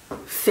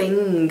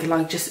thing,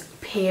 like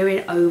just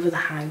peering over the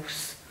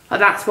house. Like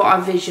that's what I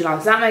visualise.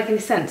 Does that make any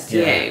sense to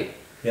you?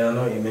 Yeah, I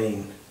know what you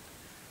mean.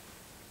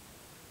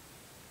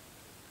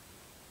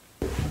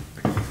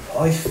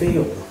 I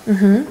feel,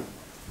 I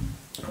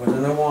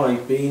don't know why,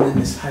 being in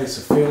this house,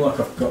 I feel like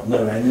I've got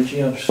no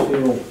energy. I just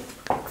feel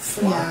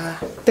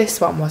flat. Yeah. This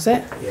one, was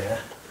it? Yeah.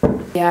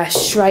 Yeah,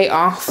 straight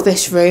off,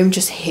 this room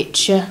just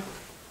hits you.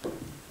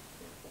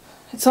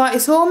 It's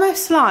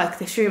almost like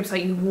this room's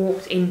like you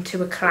walked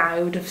into a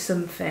cloud of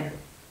something.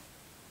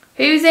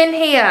 Who's in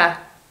here?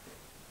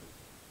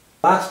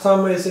 Last time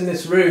I was in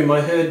this room,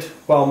 I heard,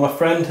 well, my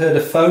friend heard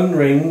a phone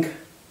ring.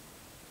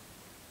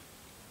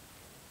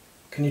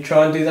 Can you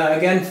try and do that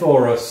again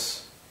for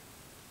us?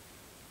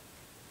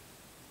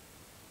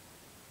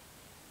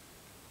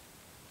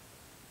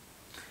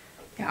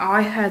 Yeah,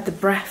 I heard the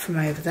breath from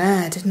over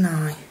there, didn't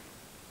I?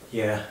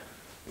 Yeah.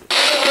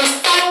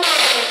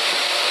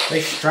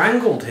 They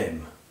strangled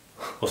him.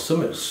 Or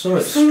something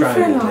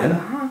strangled like him.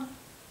 That.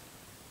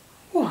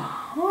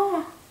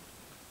 What?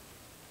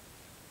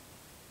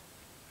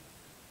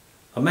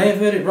 I may have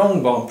heard it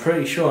wrong, but I'm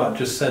pretty sure I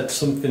just said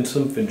something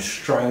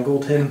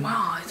strangled him.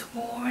 Wow, it's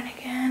roaring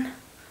again.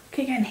 I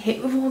keep getting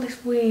hit with all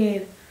this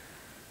weird,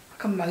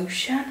 like,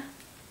 emotion. What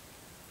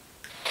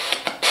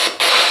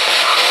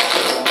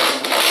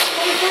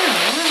was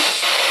that?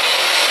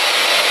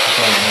 I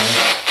don't know.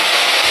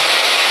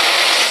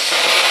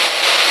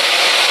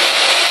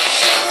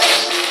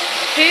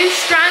 Who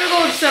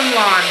strangled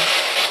someone?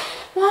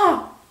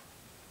 What?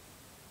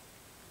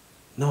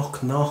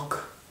 Knock,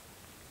 knock.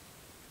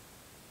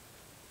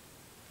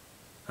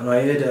 And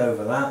I heard it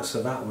over that,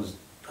 so that was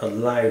a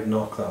loud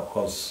knock, that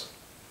was.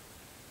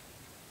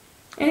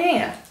 In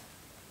here?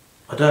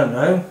 I don't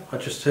know, I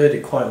just heard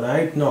it quite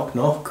loud. Knock,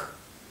 knock.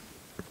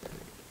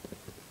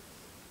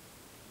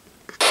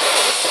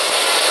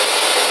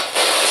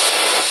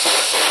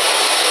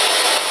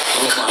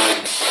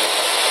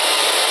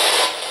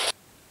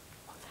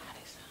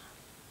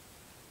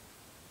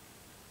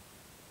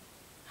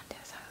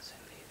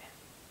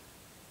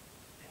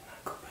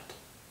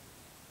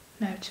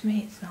 No, to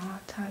me it's not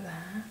out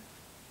there.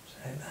 Is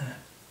it there?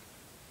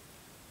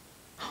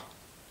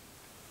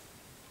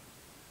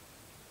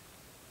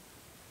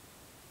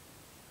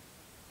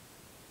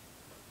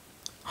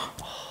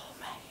 Oh,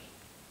 mate.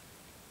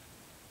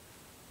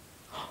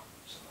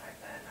 It's right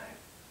there now.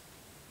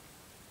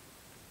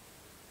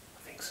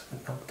 I think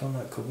something knocked on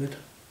that cupboard.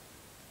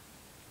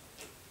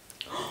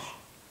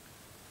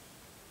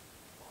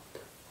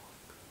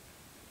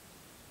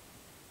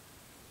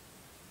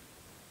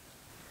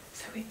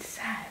 So it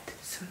said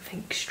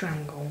something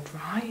strangled,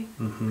 right?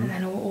 Mm-hmm.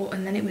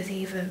 And then it was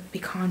either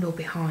behind or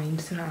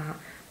behind, something like that.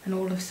 And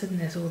all of a sudden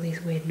there's all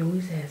these weird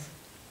noises.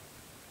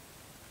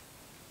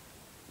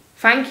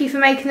 Thank you for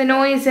making the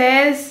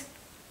noises.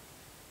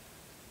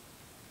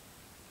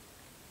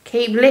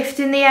 Keep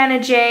lifting the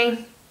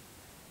energy.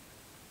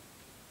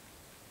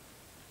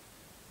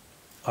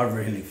 I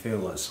really feel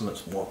like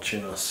someone's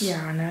watching us.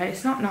 Yeah, I know.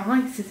 It's not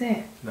nice, is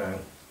it? No.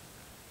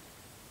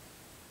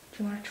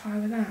 Do you want to try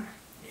with that?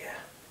 Yeah.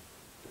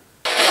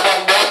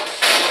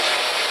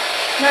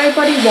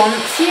 Nobody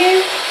wants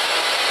you?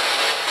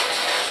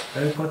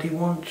 Nobody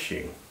wants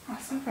you.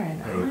 That's not very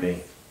nice.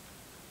 Maybe.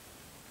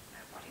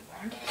 Nobody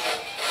wants.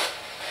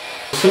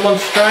 Someone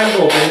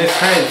strangled in this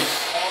house.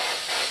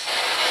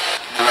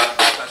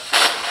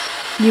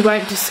 You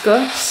won't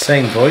discuss?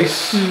 Same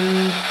voice.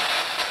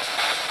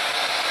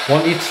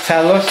 Want you to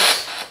tell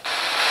us?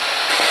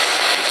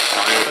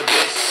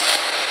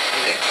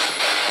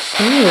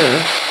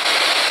 Ooh.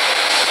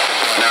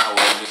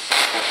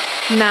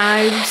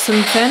 Now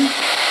something.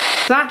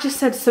 That just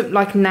said something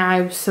like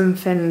now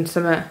something.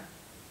 So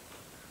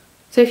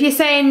if you're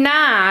saying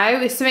now,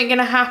 is something going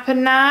to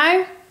happen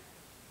now?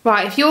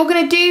 Right, if you're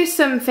going to do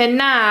something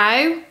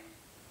now,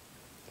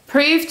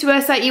 prove to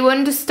us that you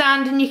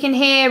understand and you can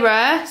hear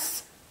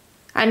us,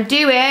 and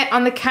do it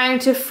on the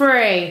count of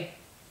 3.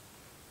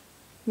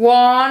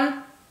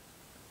 1,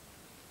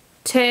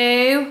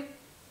 2,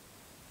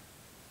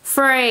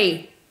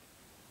 3.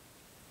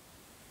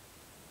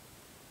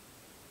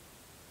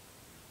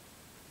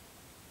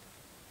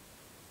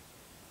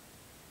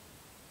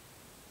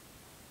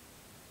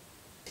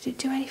 Did it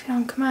do anything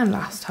on command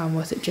last time?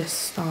 Was it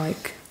just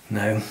like...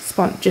 No.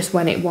 Just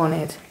when it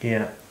wanted?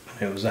 Yeah,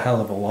 it was a hell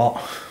of a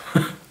lot.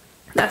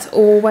 That's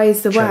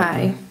always the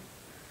way.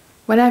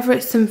 Whenever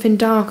it's something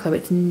dark though,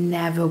 it's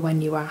never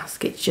when you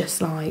ask. It's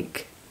just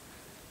like...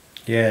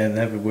 Yeah, it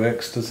never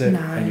works, does it?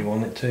 No. When you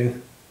want it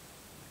to.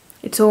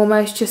 It's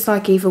almost just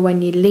like either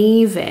when you're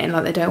leaving,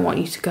 like they don't want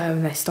you to go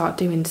and they start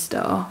doing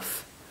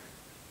stuff.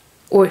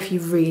 Or if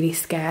you're really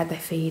scared, they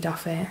feed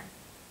off it.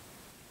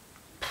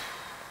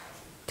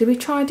 Did we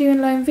try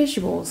doing lone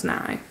visuals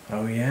now?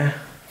 Oh yeah,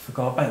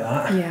 forgot about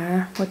that.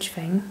 Yeah, what do you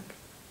think?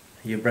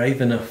 Are you brave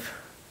enough?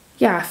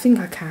 Yeah, I think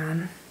I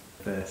can.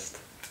 First.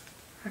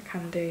 I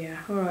can do,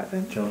 yeah. Alright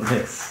then. Do you want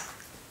this?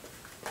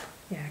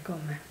 Yeah, go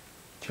on then.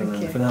 Do you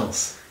want anything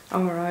else?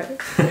 I'm alright.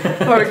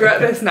 I regret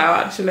this now,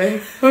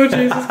 actually. Oh,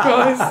 Jesus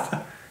Christ.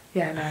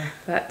 Yeah, no,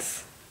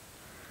 let's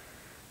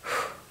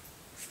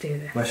do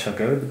this. Where shall I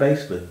go? In the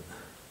basement?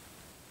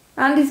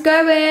 Andy's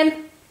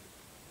going.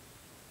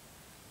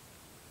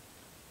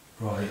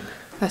 Right.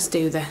 Let's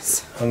do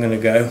this. I'm going to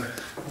go.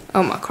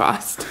 Oh my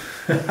Christ.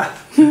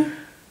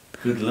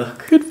 Good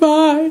luck.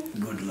 Goodbye.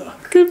 Good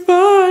luck.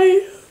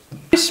 Goodbye.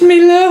 Wish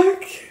me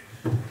luck.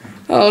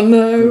 Oh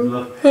no. Good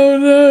luck. Oh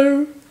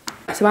no.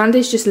 So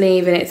Andy's just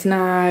leaving. It's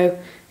now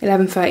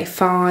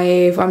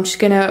 11:35. I'm just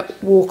going to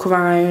walk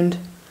around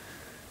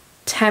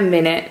 10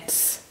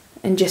 minutes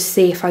and just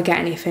see if I get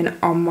anything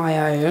on my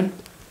own.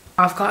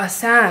 I've got to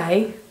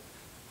say,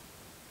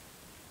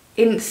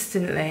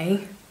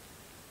 instantly,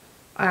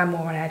 I am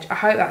more on edge. I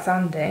hope that's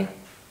Andy.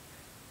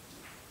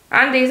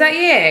 Andy, is that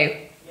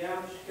you? Yeah,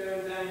 I'm just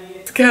going down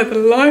here. Scared the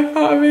life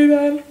out of me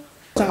then.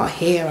 Start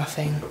here, I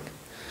think.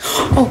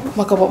 Oh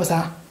my god, what was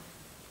that?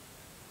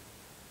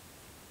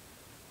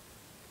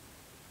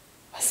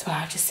 I swear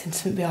I've just seen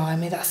something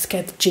behind me that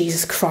scared the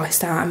Jesus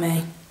Christ out of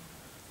me.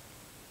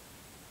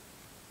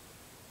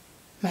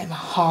 Make my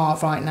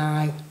heart right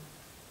now.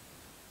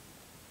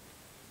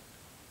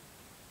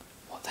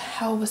 What the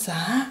hell was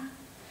that?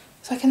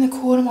 It's like in the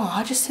corner of my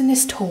eye, I just seen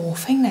this tall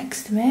thing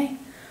next to me.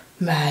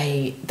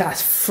 Mate,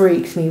 that's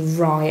freaked me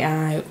right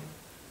out.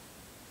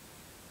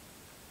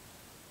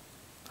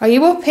 Are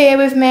you up here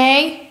with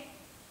me?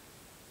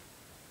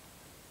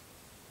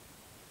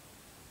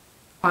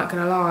 I'm not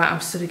gonna lie,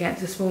 I'm stood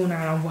against this wall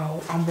now and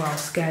I'm well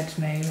scared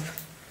to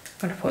move.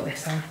 I'm gonna put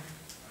this on.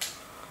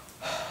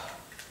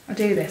 I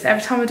do this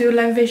every time I do a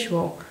lone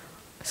visual.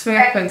 Something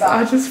happens,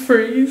 I just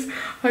freeze.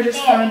 I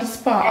just find a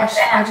spot.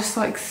 I just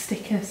like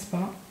stick in a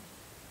spot.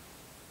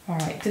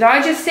 Alright, did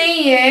I just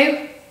see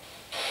you?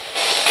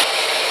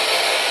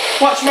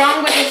 What's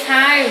wrong with this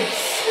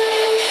house?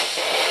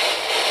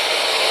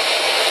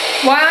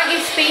 Why aren't you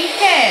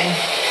speaking?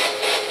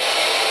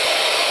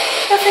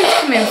 Nothing's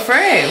coming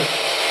through.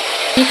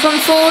 You come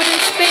forward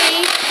and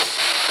speak.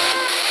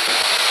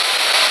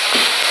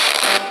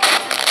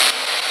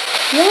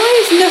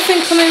 Why is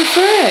nothing coming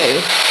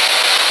through?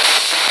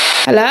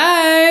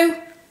 Hello?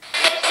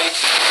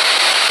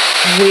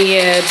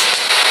 Weird.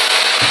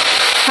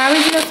 How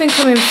is nothing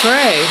coming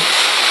through?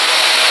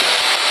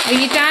 Are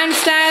you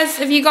downstairs?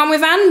 Have you gone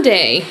with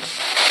Andy?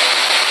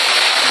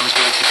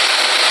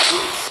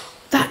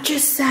 That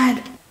just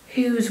said,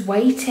 who's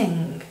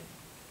waiting?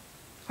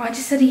 I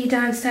just said, are you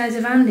downstairs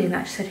with Andy? And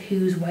that just said,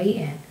 who's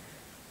waiting?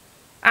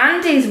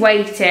 Andy's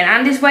waiting.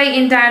 Andy's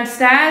waiting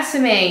downstairs for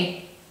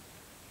me.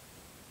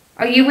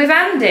 Are you with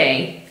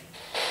Andy?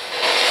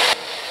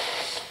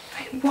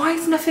 Wait, why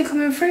is nothing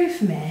coming through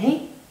for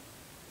me?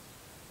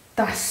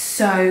 That's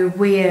so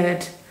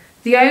weird.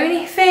 The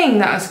only thing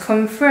that has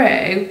come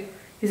through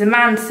is a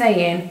man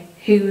saying,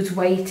 who's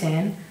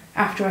waiting,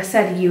 after I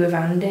said, are you with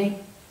Andy?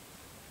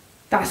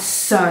 That's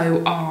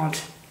so odd.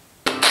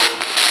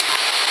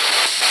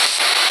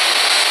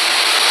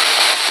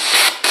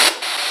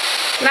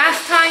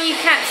 Last time you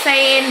kept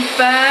saying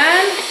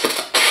burn.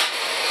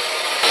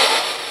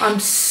 I'm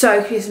so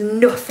confused.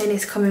 Nothing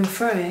is coming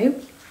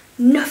through.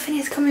 Nothing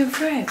is coming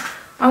through.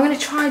 I'm going to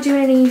try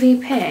doing an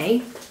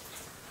EVP.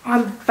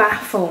 I'm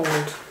baffled.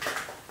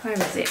 Where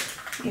is it?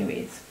 Here it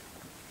is.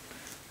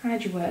 How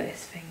do you work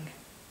this thing?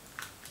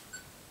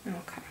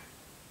 Okay.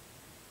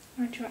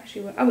 How do you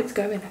actually work? Oh, it's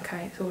going.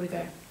 Okay, it's already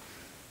going.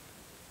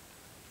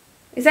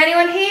 Is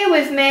anyone here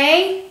with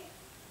me?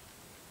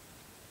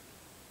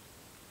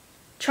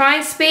 Try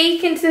and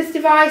speak into this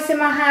device in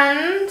my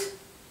hand.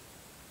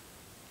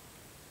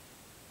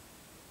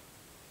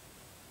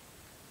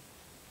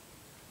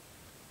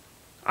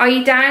 Are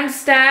you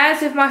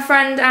downstairs with my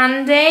friend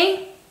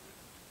Andy?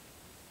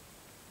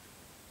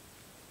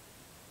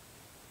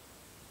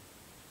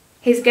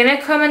 He's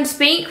gonna come and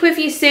speak with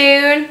you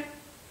soon.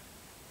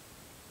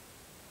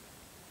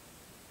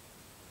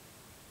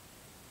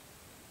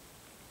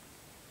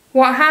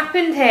 What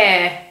happened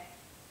here?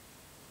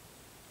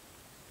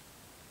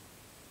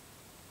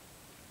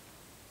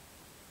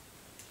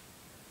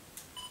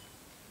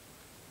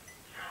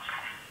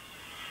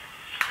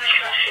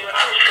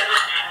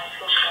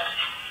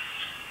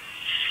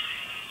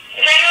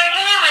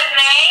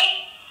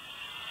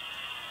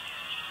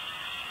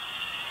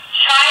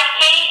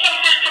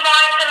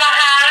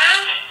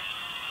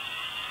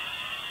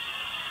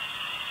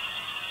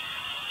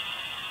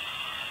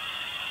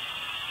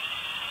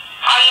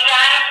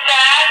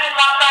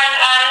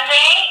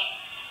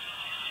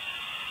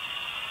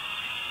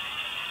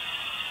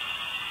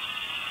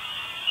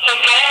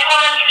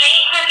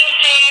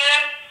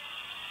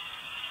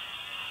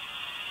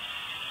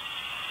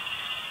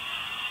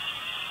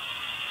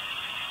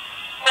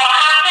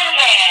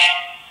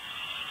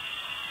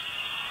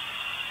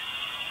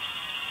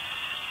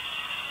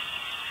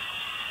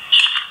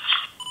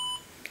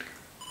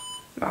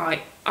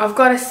 Right, I've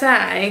got to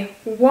say,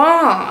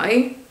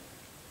 why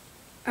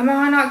am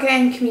I not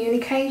getting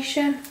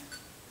communication?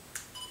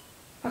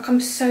 Like, I'm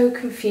so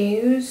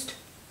confused.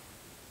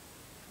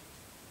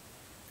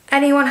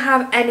 Anyone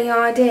have any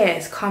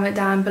ideas? Comment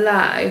down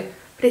below.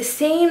 But it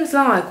seems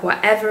like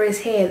whatever is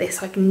here,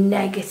 this like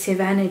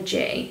negative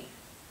energy,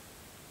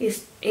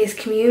 is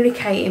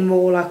communicating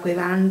more like with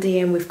Andy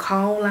and with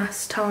Carl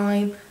last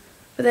time.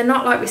 But they're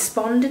not like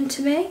responding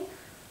to me.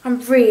 I'm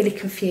really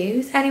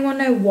confused. Anyone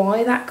know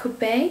why that could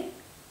be?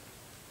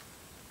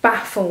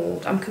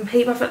 Baffled. I'm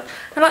completely baffled.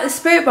 And like the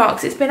spirit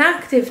box, it's been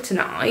active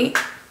tonight,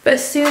 but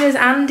as soon as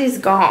Andy's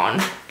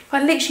gone,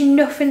 like literally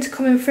nothing's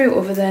coming through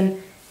other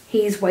than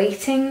he's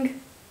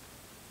waiting.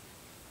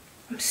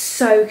 I'm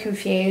so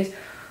confused.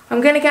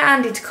 I'm going to get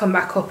Andy to come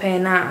back up here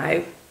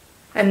now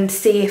and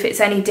see if it's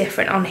any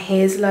different on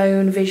his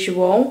lone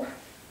visual.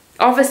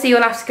 Obviously,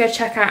 you'll have to go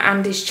check out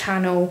Andy's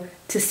channel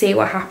to see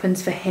what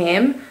happens for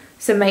him.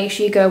 So make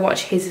sure you go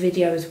watch his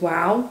video as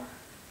well.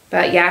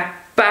 But yeah,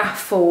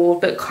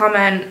 baffled. But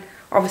comment,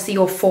 obviously,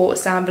 your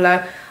thoughts down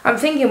below. I'm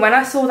thinking when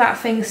I saw that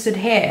thing stood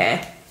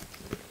here,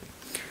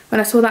 when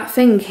I saw that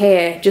thing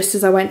here, just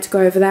as I went to go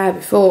over there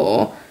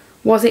before,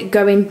 was it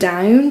going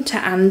down to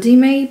Andy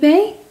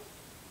maybe?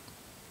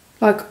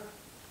 Like,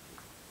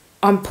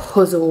 I'm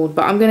puzzled,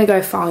 but I'm going to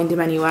go find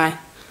him anyway.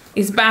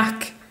 He's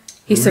back.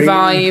 He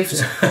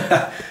survived.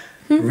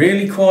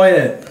 Really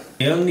quiet.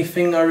 The only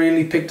thing I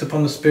really picked up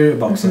on the spirit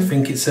box, I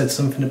think it said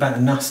something about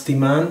a nasty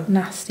man.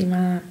 Nasty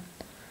man.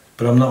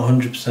 But I'm not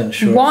 100%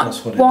 sure if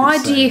that's what it Why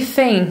did do say. you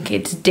think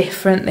it's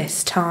different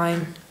this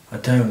time? I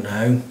don't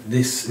know.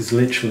 This is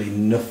literally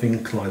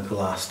nothing like the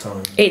last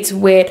time. It's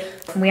weird.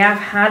 We have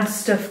had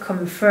stuff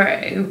come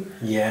through.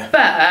 Yeah.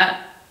 But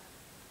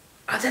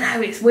I don't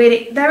know. It's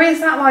weird. There is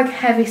that like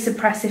heavy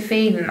suppressive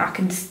feeling. I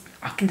can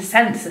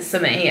sense there's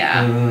something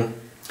here.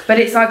 But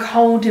it's like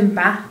holding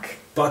back.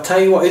 But I'll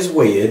tell you what is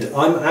weird.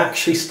 I'm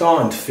actually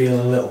starting to feel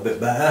a little bit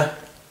better.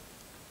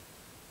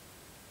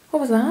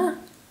 What was that?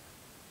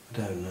 I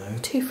don't know.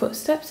 2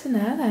 footsteps in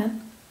there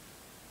then.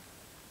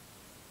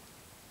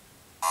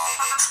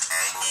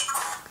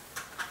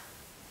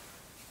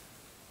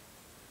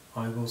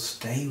 I will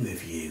stay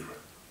with you.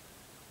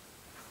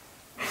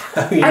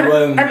 You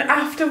won't. And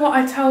after what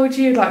I told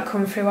you, like,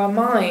 come through our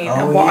mind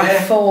Oh, and what I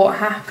yeah. thought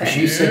happened. Because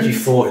you said you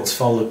thought it's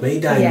followed me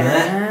down there.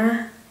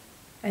 Yeah.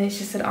 And it's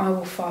just said, I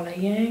will follow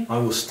you. I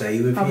will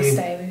stay with you. I will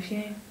stay with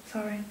you.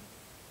 Sorry.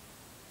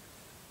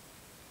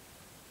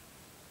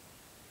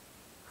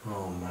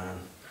 Oh man.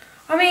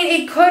 I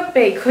mean, it could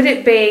be. Could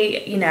it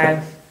be, you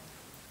know,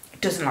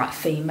 it doesn't like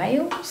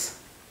females?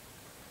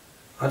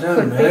 I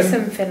don't know. Could be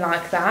something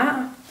like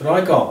that. But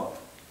I got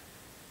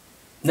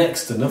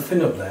next to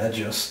nothing up there,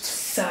 just.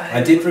 So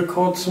I did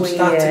record some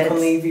static on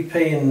the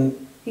EVP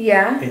and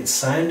yeah, it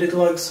sounded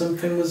like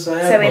something was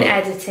there. So in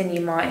editing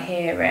you might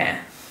hear it.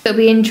 It'll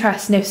be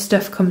interesting if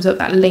stuff comes up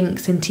that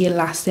links into your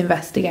last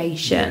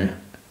investigation. Yeah.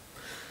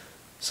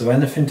 So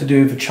anything to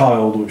do with a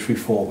child, which we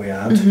thought we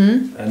had,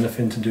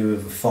 anything to do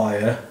with a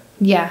fire.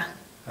 Yeah.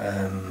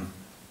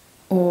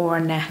 Or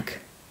a neck.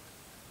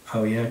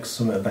 Oh yeah, 'cause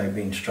something about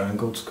being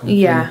strangled's come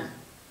Yeah.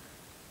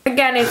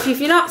 Again, if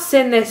you've not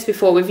seen this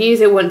before, we've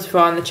used it once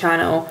before on the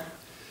channel.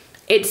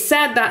 It's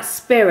said that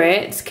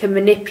spirits can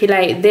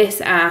manipulate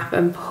this app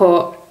and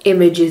put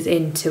images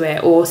into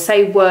it, or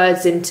say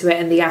words into it,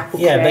 and the app will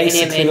create an image.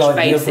 Basically like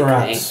the other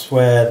apps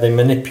where they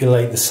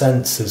manipulate the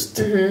sensors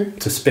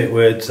to spit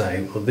words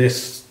out. Well,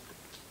 this...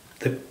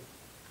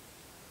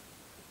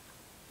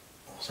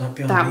 What's that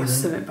behind That you was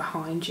then? something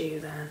behind you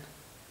then.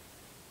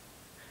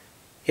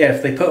 Yeah,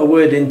 if they put a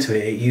word into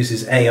it, it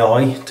uses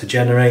AI to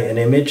generate an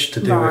image to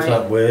do with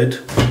that word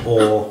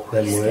or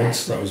them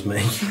words. That was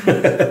me.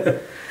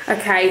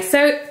 Okay,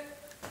 so...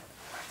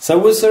 So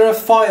was there a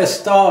fire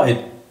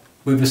started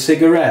with a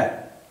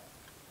cigarette?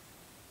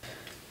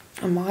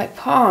 I might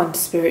put on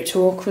Spirit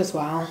Talker as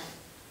well.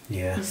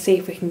 Yeah. Let's see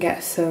if we can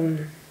get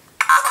some...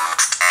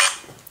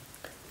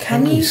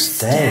 Can you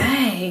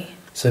stay?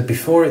 So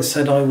before it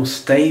said, I will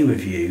stay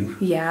with you.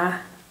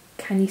 Yeah.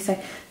 Can you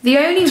stay? The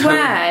only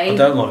way... I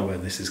don't like where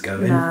this is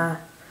going. Nah.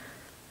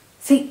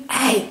 See,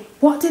 hey,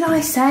 what did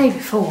I say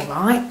before,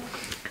 right?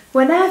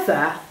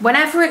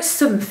 Whenever it's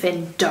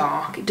something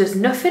dark, it does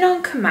nothing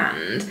on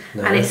command,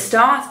 and it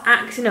starts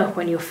acting up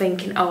when you're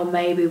thinking, oh,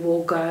 maybe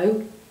we'll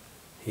go.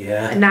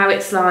 Yeah. And now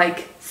it's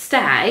like,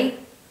 stay.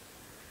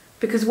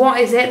 Because what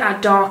is it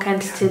that dark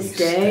entities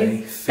do?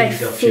 They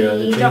feed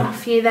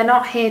off you. They're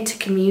not here to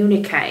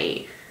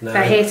communicate. No.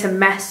 They're here to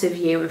mess with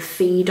you and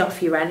feed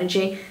off your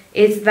energy.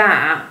 Is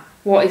that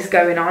what is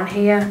going on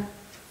here?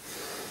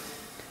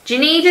 Do you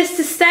need us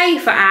to stay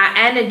for our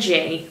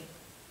energy?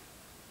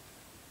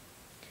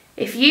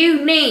 If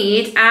you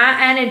need our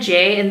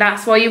energy and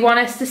that's why you want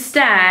us to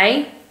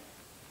stay,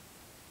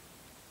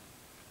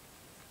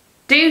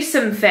 do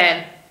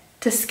something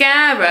to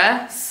scare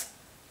us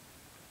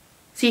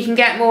so you can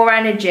get more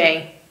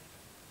energy.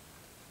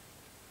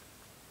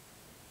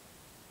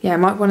 Yeah, it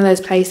might be one of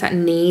those places that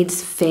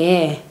needs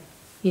fear,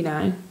 you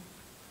know.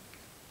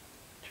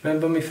 Do you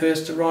remember when we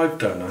first arrived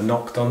down? I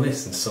knocked on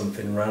this and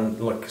something ran,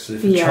 like as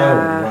if a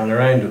child ran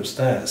around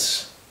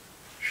upstairs.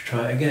 Should we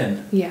try it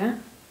again? Yeah.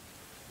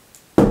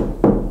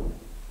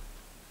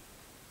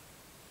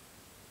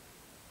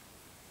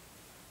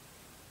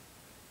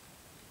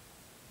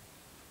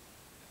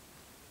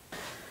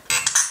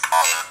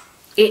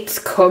 It's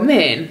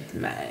coming,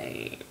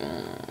 mate.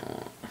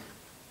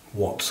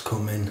 What's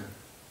coming?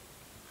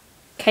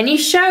 Can you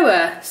show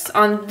us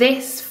on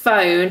this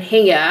phone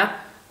here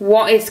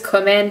what is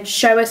coming?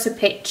 Show us a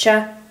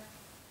picture.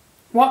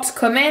 What's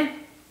coming?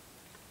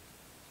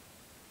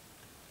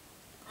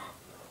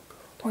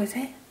 What is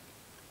it?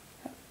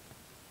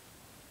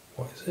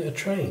 What is it? A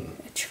train?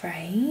 A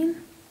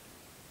train?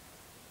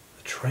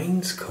 A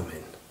train's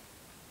coming.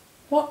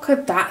 What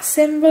could that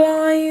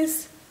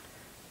symbolise?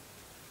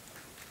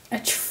 A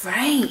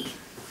train.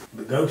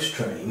 The ghost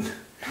train.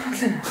 I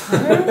don't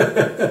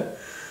know.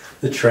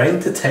 the train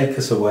to take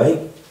us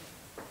away.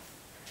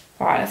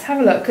 Right, let's have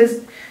a look,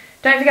 because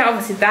don't forget,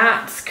 obviously,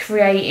 that's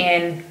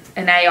creating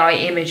an AI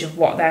image of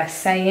what they're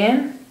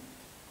saying.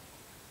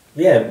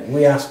 Yeah,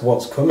 we asked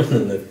what's coming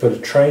and they've put a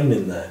train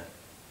in there.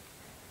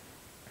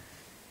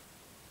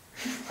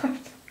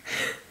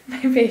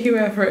 Maybe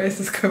whoever it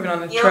is coming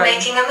on a train. You're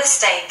making a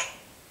mistake.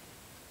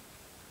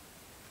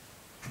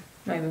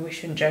 Maybe we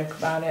shouldn't joke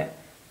about it.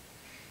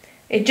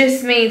 It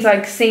just means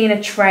like seeing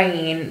a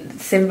train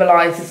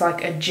symbolises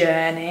like a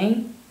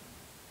journey.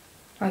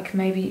 Like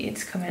maybe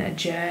it's coming a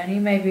journey.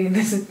 Maybe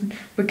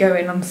we're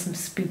going on some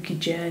spooky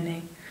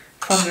journey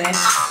from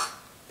this.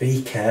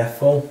 Be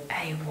careful.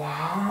 Hey,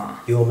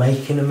 what? You're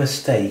making a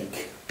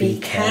mistake. Be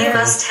careful. You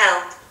must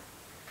help.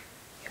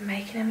 You're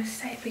making a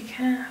mistake. Be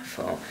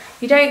careful.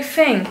 You don't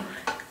think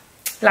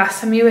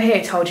last time you were here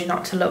it told you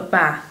not to look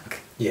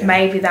back? Yeah.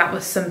 Maybe that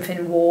was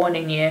something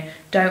warning you.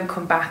 Don't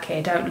come back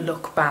here. Don't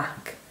look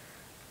back.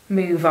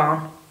 Move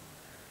on.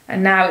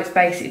 And now it's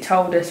basically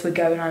told us we're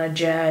going on a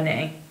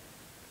journey.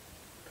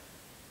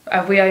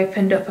 Have we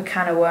opened up a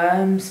can of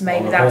worms?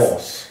 Maybe on a that's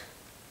horse.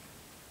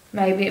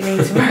 Maybe it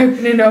means we're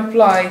opening up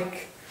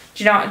like,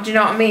 do you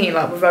know what I mean?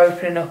 Like we're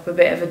opening up a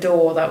bit of a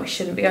door that we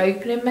shouldn't be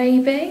opening.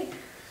 Maybe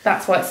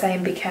that's why it's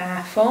saying be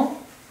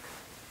careful.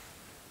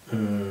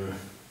 Do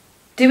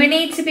we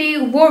need to be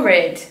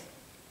worried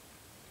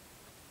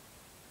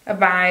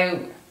about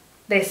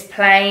this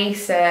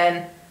place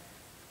and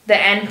the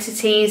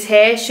entities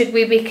here? Should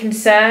we be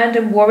concerned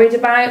and worried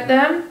about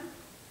them?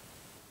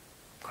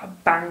 Got a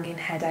banging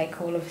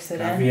headache all of a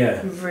sudden. Have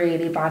you?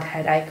 Really bad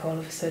headache all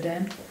of a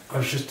sudden. I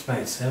was just about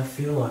to say, I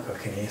feel like I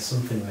can hear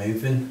something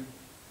moving.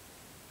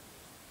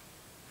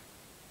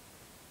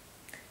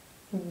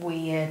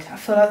 Weird. I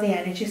feel like the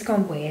energy's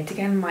gone weird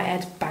again. My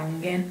head's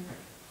banging.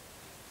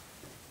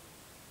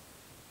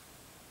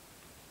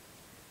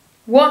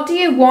 What do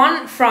you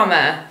want from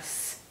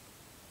us?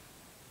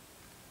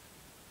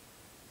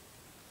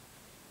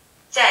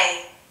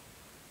 Day.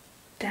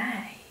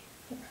 Day?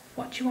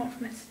 What do you want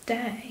from us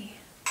today?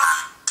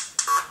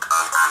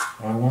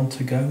 I want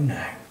to go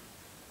now.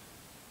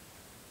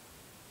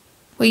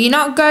 Well, you're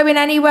not going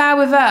anywhere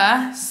with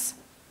us.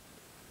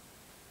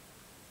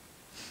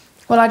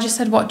 Well, I just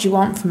said, what do you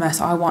want from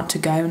us? I want to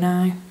go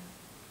now.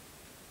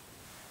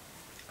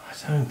 I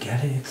don't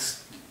get it.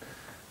 It's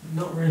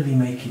not really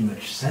making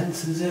much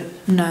sense, is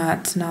it? No,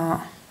 it's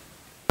not.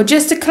 Well,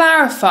 just to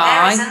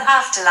clarify... There is an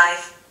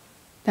afterlife.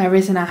 There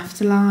is an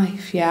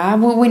afterlife, yeah.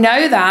 Well, we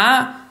know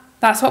that.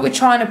 That's what we're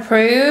trying to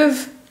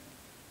prove.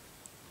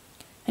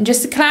 And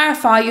just to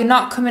clarify, you're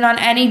not coming on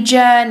any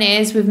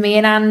journeys with me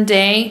and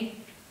Andy.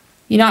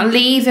 You're not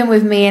leaving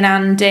with me and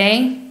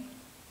Andy.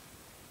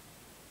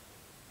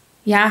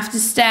 You have to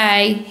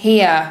stay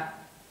here.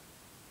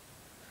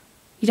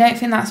 You don't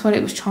think that's what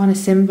it was trying to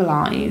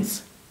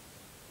symbolise?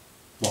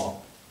 What?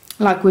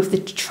 Like with the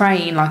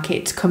train, like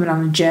it's coming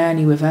on a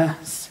journey with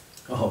us.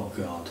 Oh,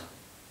 God.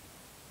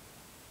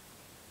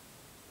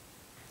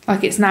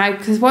 Like it's now,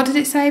 because what did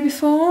it say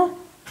before?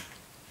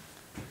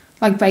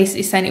 Like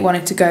basically saying it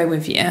wanted to go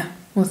with you,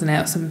 wasn't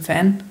it, or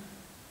something?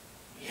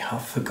 Yeah,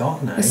 I've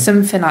forgotten now. It's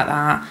something like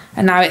that.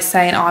 And now it's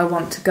saying, I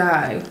want to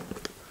go.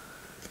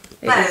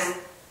 It was...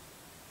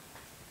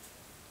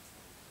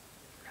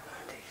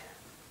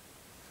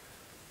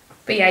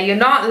 But yeah, you're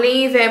not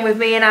leaving with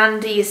me and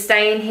Andy, you're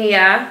staying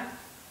here.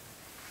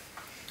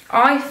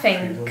 I think...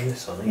 Can we run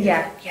this on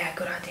here? Yeah,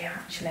 good idea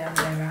actually, on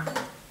the mirror.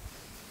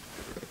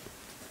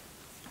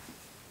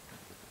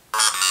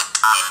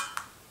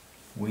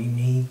 We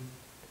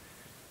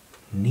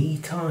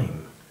need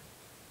time.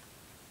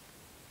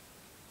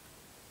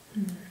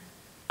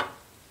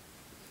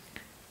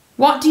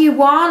 What do you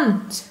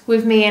want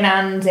with me and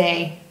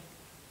Andy?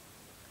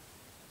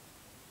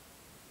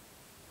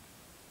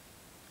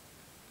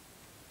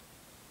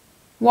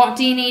 What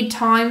do you need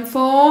time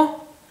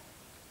for?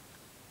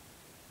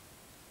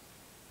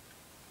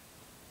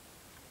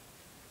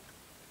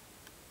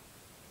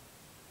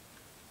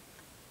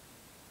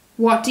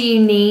 What do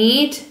you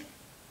need?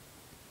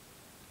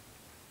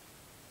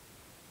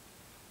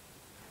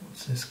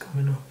 What's this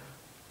coming up?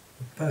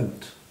 A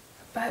boat?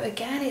 But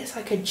again, it's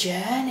like a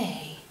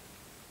journey.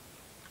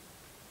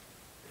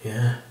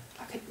 Yeah.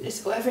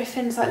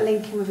 Everything's like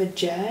linking with a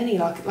journey,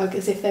 like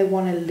as if they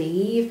want to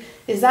leave.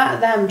 Is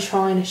that them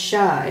trying to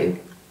show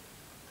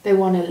they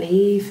want to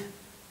leave?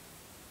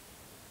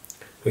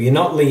 Well, you're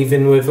not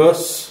leaving with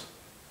us.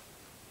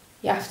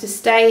 You have to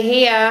stay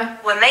here.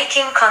 We're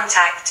making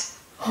contact.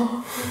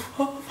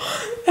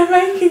 They're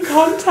making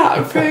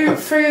contact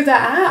through the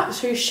app,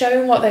 through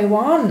showing what they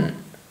want.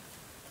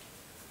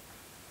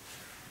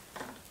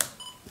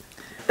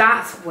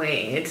 That's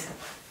weird.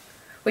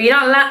 Well, you're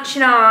not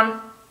latching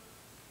on.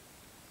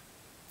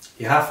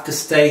 You have to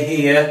stay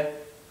here.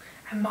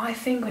 And my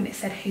thing when it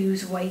said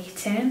who's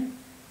waiting,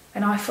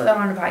 and I thought they were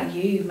on about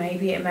you.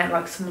 Maybe it meant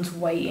like someone's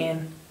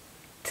waiting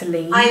to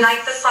leave. I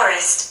like the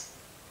forest.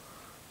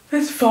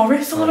 There's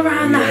forest all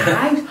around the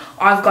house.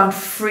 I've gone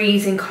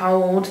freezing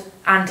cold.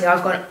 Andy,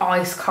 I've gone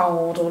ice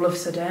cold all of a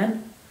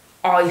sudden.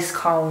 Ice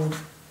cold.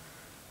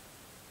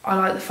 I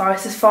like the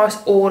forest. There's forest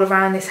all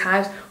around this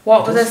house.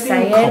 What was I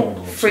saying?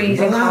 Cold,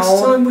 freezing the last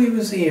cold. time we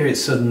was here, it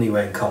suddenly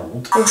went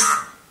cold.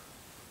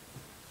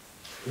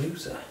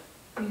 Loser.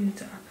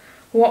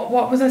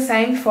 What was I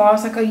saying before? I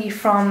was like, are you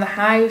from the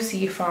house? Are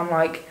you from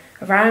like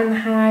around the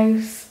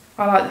house?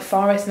 I like the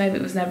forest. Maybe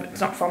it's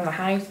not from the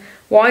house.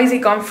 Why is it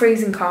gone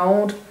freezing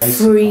cold?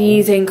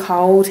 Freezing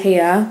cold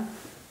here.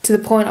 To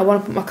the point I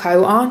want to put my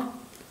coat on.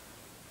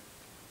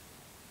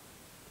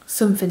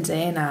 Something's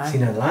here now. You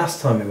know,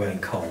 last time it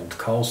went cold,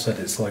 Cole said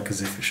it's like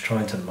as if it's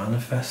trying to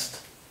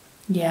manifest.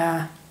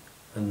 Yeah.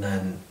 And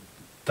then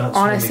that's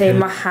honestly, really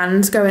my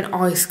hand's going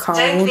ice cold.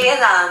 Don't be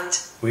alarmed.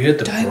 We heard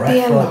the breath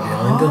right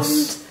behind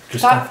us.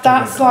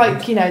 That's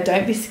like, you know,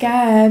 don't be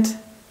scared.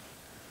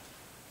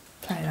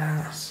 Play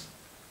that.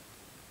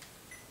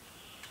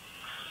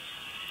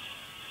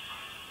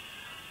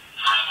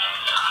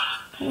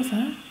 What was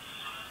that?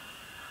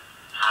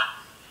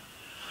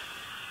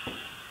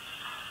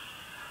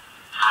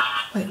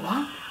 Wait,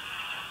 what?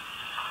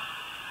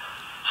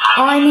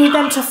 I need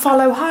them to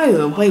follow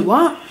home. Wait,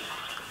 what?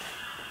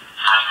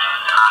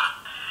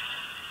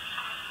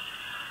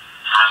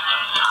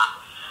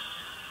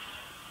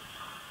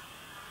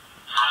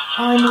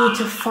 I need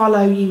to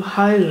follow you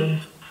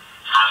home.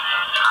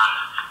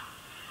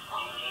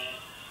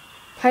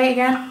 Play it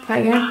again. Play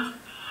it again.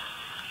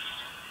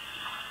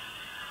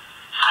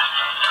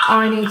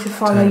 I need to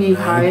follow you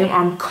home.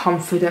 I'm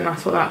confident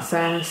that's what that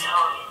says.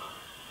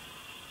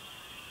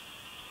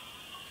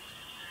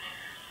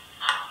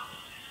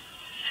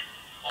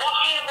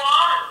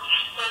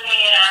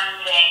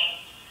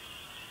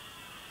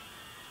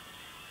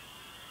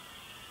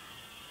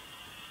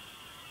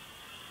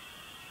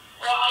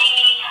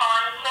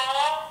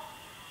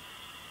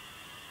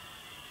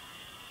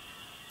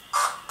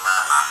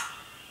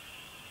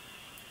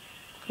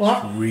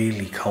 What? It's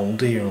really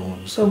cold here all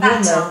of a So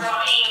sudden.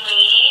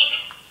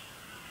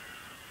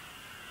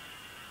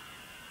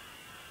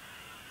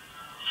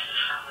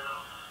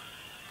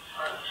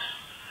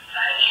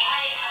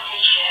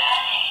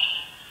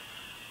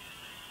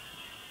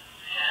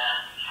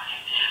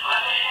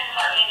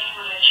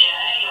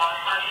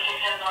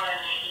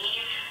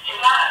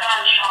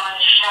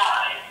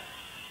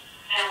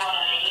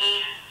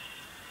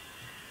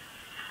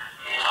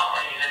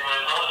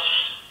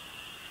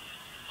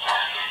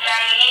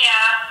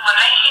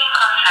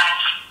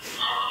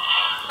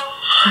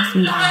 That's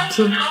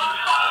mental.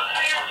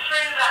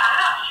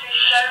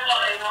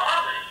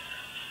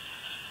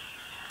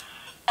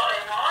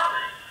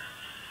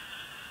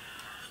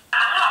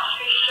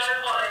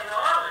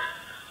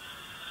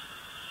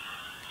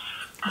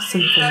 There's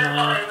something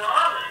wrong.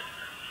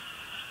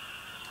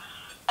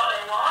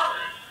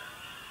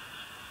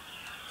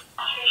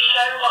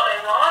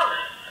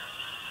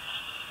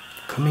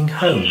 Coming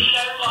home.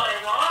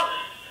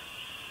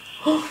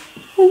 Oh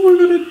my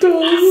god, it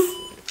does.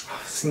 I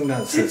think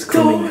that says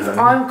coming home.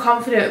 I'm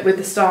confident with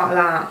the start of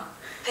that.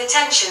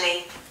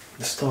 Potentially.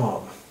 The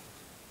start.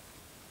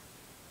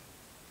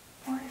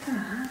 What is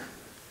that?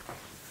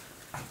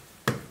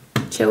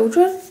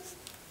 Children?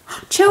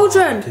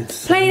 Children! Oh,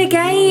 playing a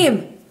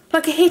game!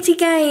 Like a hitty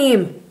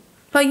game!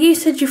 Like you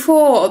said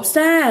before,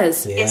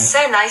 upstairs. Yeah. It's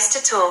so nice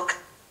to talk.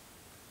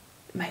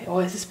 Mate,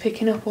 why is this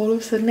picking up all of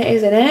a sudden? It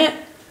is, isn't it?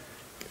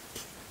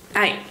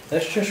 Hey.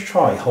 Let's just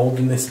try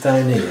holding this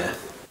down here.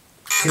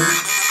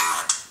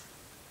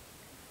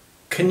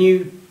 Can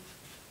you,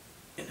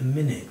 in a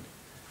minute,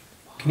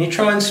 can you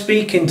try and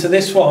speak into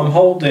this what I'm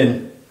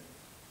holding?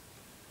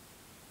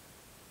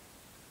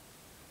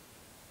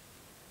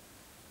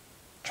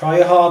 Try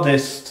your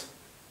hardest.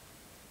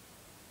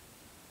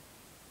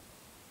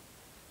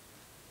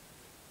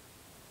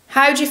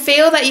 How do you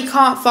feel that you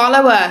can't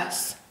follow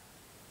us?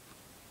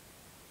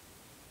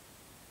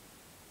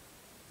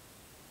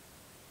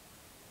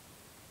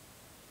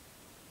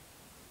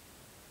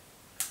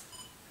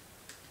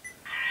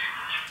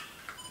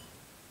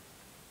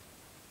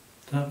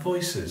 That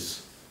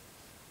voices.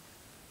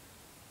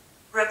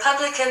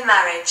 Republican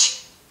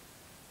marriage.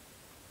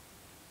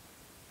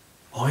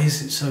 Why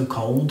is it so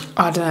cold?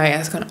 I don't know,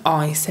 it's got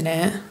ice in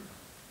it.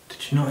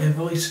 Did you not hear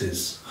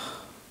voices?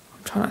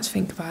 I'm trying not to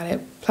think about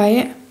it. Play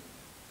it.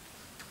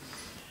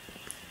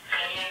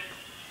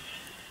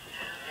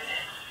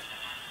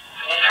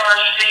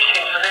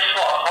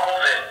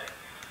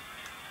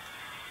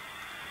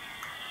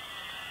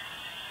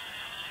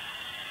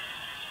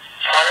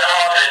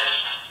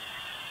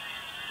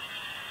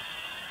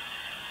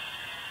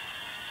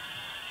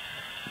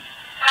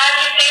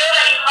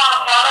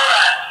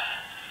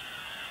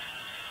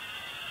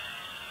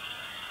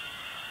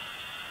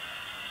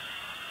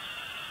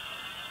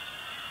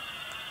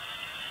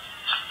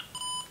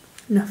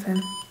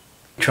 Nothing.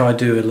 Try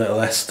do a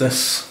little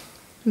Estes.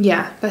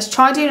 Yeah, let's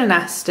try doing an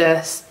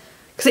Estes.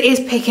 Because it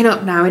is picking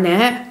up now,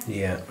 innit?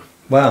 Yeah.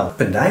 Well, up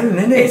and down,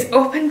 isn't it? It's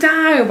up and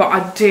down, but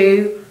I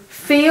do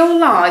feel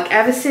like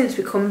ever since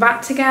we come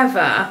back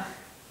together,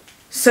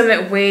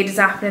 something weird is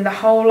happening. The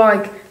whole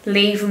like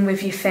leaving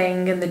with you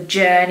thing and the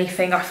journey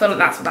thing, I feel like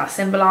that's what that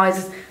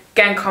symbolises.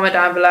 Again, comment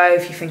down below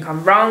if you think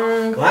I'm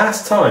wrong.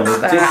 Last time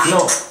it did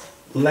not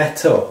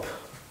let up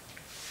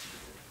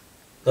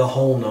the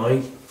whole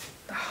night.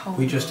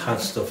 We just had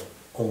stuff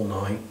all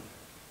night.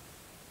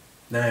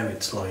 Now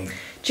it's like...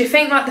 Do you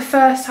think like the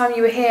first time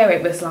you were here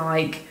it was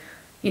like,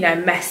 you know,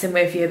 messing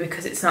with you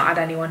because it's not had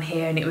anyone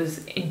here and it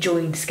was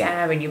enjoying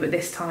scaring you, but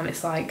this time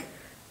it's like,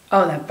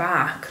 oh, they're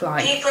back.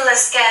 Like, people are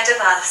scared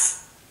of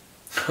us.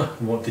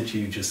 What did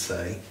you just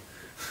say?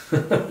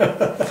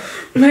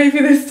 Maybe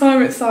this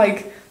time it's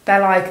like,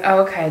 they're like,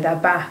 oh, okay, they're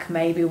back.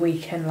 Maybe we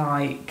can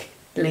like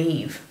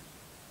leave.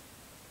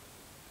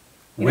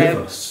 With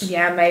us?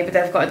 Yeah, maybe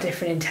they've got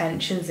different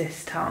intentions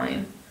this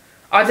time.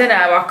 I don't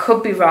know, I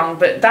could be wrong,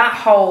 but that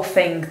whole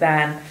thing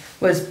then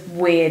was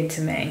weird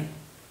to me.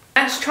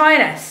 Let's try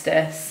an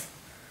Estes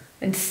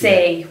and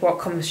see what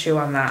comes through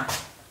on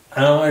that.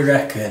 And I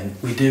reckon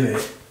we do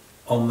it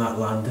on that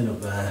landing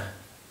up there.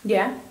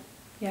 Yeah?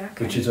 Yeah,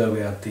 okay. Which is where we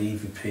had the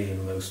EVP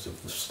and most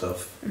of the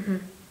stuff.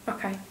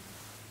 Okay.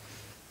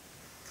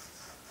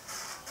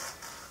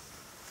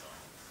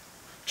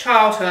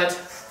 Childhood.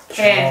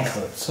 Here.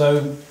 Childhood.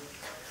 So,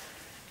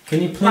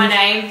 can you please... My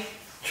name.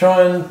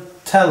 Try and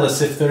tell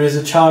us if there is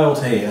a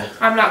child here.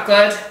 I'm not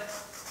good.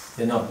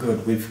 You're not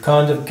good. We've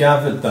kind of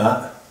gathered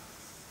that.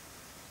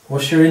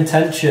 What's your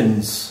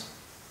intentions?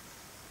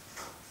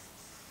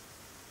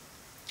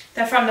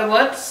 They're from the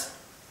woods.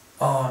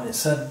 Oh, and it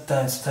said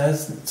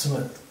downstairs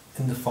something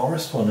in the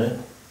forest, wasn't it?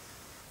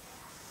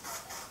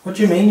 What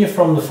do you mean you're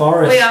from the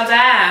forest? We are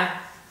there.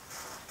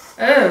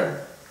 Oh,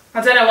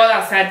 I don't know what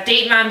that said.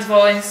 Deep man's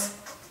voice.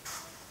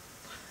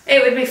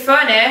 It would be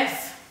fun if...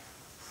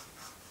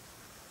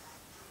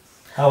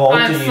 How old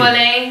I'm are you?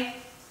 fully...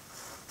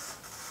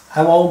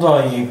 How old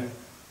are you?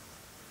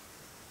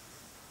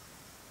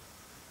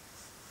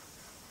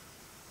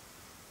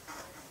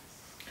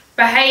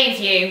 Behave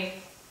you.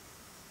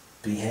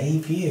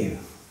 Behave you?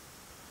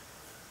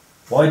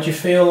 Why do you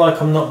feel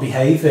like I'm not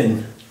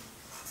behaving?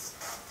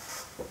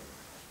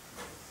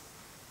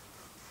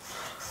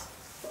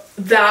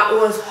 That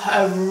was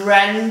a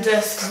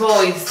horrendous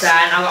voice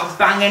then. I got a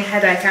banging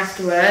headache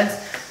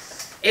afterwards.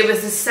 It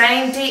was the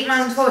same deep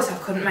man's voice I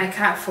couldn't make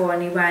out for,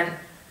 and he went,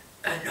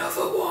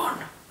 another one.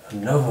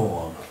 Another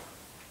one?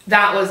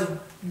 That was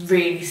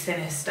really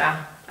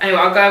sinister. Anyway,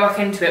 I'll go back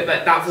into it,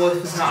 but that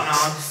voice was not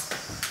nice.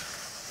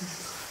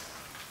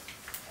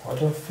 Why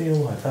do I feel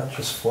like that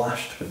just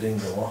flashed but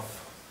didn't go off?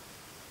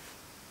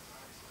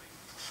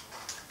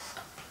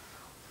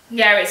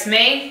 Yeah, it's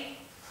me.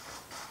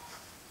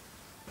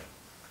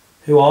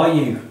 Who are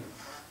you?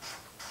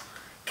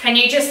 Can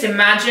you just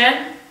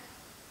imagine?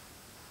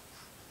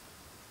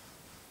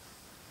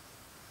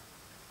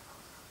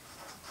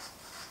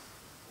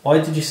 Why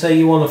did you say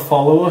you want to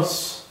follow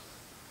us?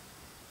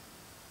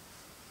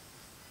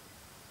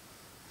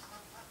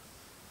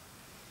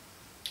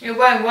 It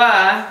won't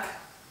work.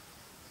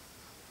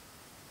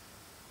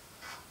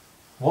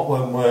 What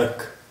won't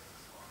work?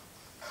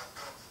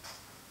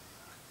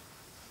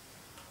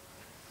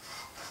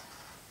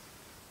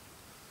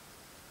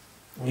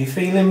 Are you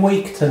feeling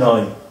weak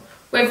tonight?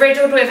 We're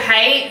riddled with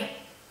hate.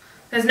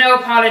 There's no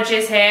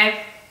apologies here.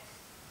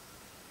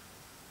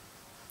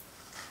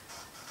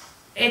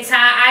 It's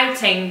our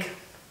outing.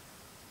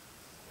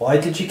 Why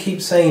did you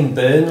keep saying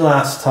burn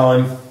last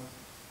time?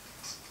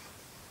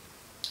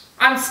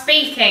 I'm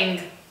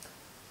speaking.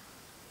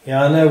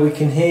 Yeah, I know, we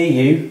can hear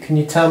you. Can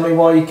you tell me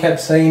why you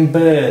kept saying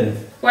burn?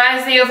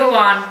 Where's the other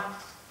one?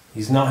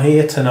 He's not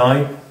here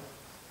tonight.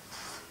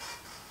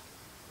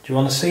 Do you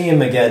want to see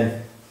him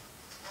again?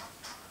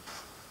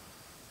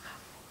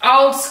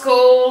 Old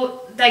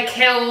school, they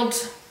killed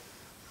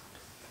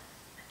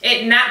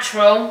it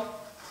natural.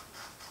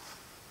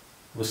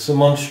 Was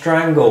someone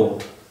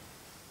strangled?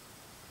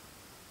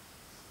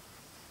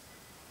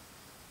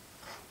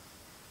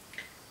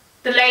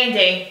 The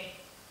lady.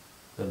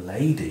 The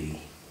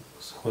lady?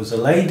 Was a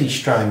lady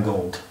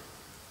strangled?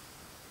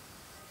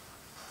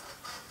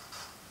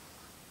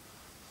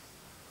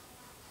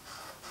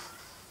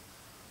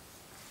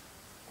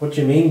 What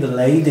do you mean, the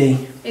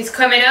lady? It's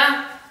coming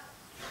up.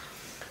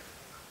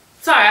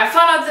 Sorry, I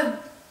felt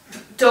like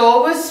the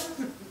door was,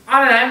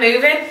 I don't know,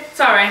 moving.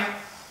 Sorry.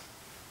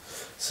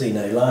 See,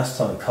 now, last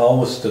time Carl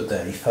was stood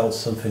there, he felt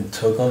something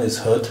tug on his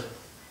hood.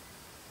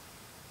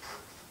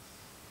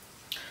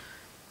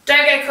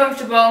 Don't get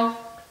comfortable.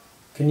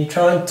 Can you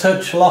try and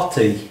touch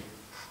Lottie?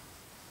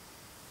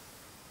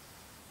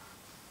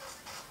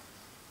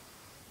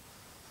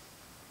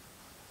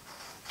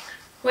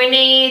 We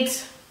need...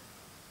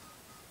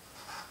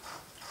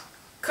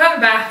 Come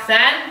back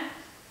then.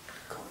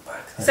 Come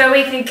back then. So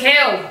we can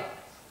kill.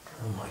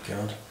 Oh my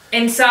god.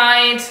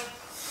 Inside.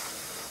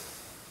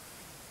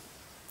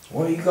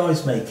 What are you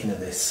guys making of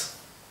this?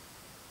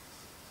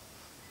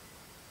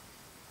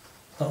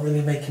 Not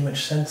really making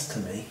much sense to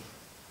me.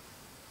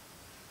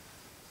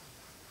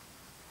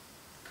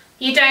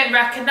 You don't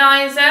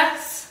recognise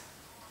us?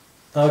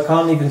 No, I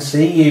can't even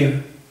see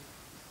you.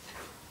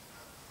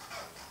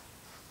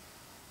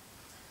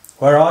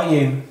 Where are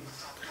you?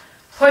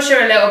 Push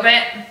her a little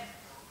bit.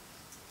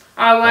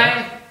 I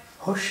won't.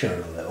 Hush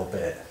her a little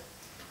bit.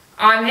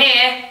 I'm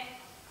here.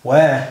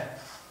 Where?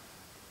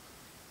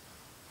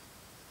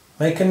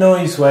 Make a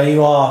noise where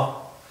you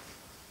are.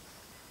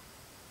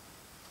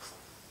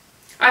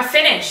 I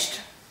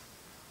finished.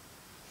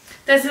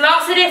 There's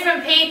lots of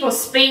different people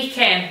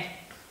speaking.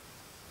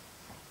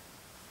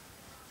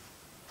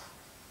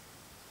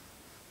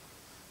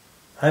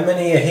 How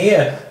many are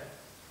here?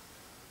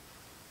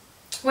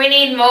 We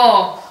need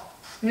more.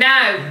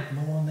 No.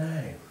 More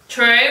now.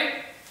 True.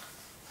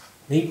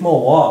 Need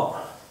more what?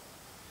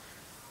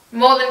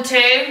 More than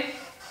 2.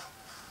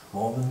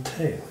 More than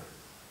 2.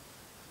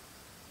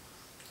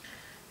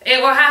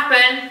 It will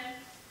happen.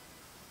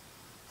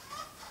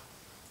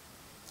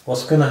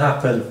 What's going to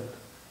happen?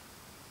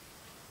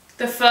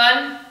 The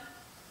fun.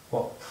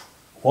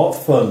 What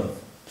fun?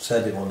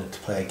 Said it wanted to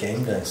play a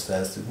game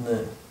downstairs, didn't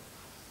it?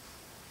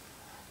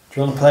 Do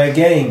you want to play a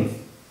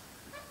game?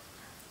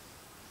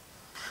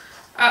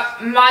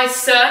 My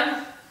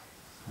son.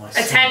 My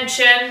son.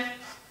 Attention.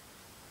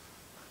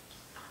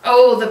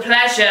 Oh, the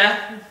pleasure.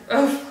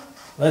 Oh.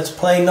 Let's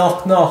play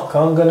knock knock.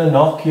 I'm going to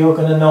knock, you're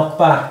going to knock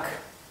back.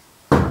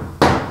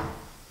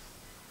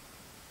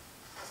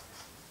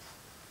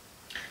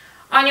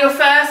 On your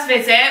first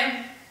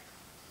visit.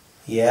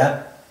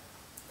 Yeah.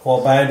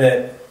 What about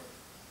it?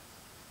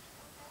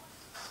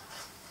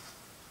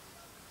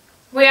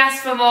 We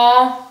asked for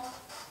more.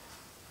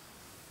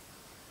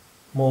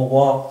 More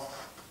what?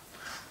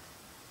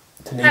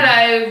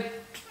 Hello,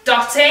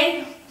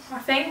 Dottie, I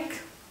think.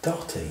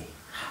 Dottie?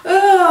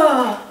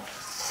 Oh,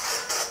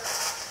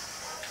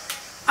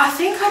 I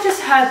think I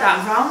just heard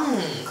that wrong.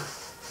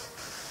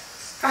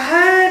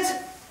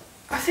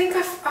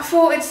 I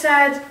thought it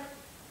said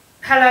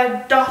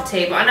hello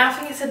Dottie, but I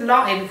think it said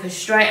Lottie because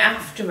straight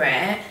after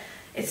it,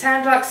 it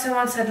sounded like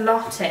someone said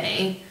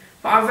Lottie,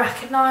 but I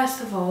recognised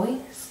the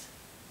voice.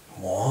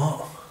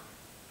 What?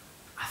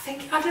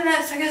 I don't know,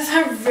 it's going to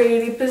sound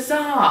really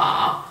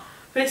bizarre,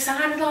 but it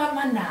sounded like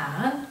my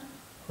nan.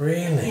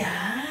 Really?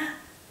 Yeah.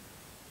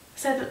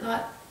 Said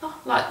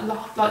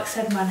like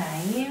said my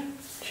name.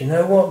 Do you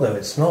know what though?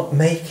 It's not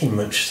making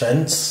much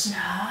sense.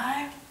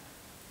 No.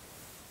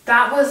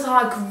 That was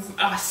like,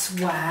 I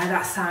swear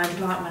that sounded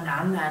like my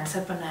nan then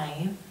said my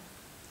name.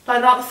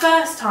 Like not the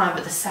first time,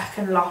 but the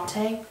second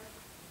Lottie.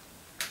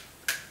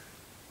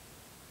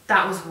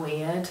 That was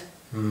weird.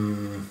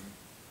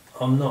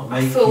 I'm not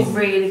making I feel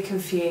really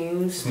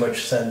confused.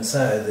 much sense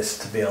out of this,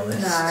 to be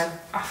honest. No,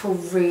 I feel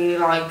really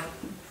like...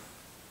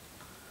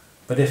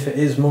 But if it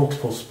is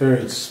multiple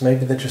spirits,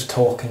 maybe they're just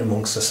talking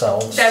amongst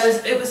themselves.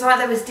 It was like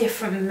there was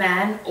different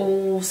men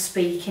all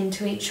speaking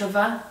to each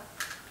other.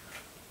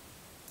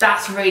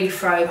 That's really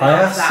throwing me off. I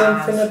asked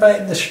something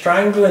about the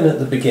strangling at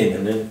the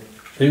beginning and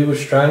who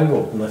was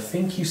strangled, and I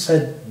think you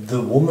said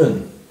the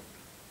woman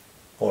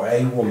or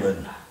a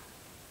woman.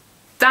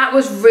 That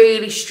was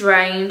really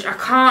strange.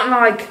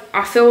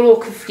 I feel all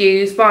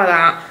confused by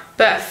that.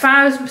 But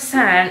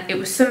 1000% it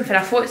was something.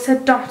 I thought it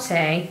said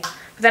Dottie,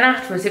 but then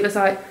afterwards it was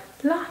like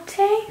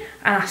Lottie,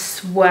 and I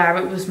swear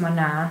it was my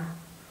nan.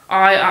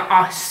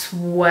 I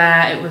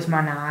swear it was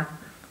my nan.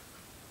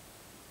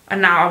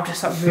 And now I'm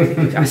just like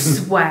really, I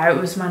swear it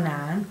was my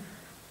nan.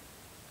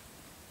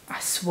 I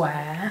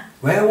swear.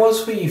 Where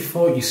was where you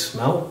thought you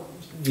smelt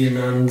your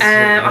nan's?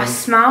 I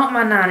smelt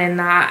my nan in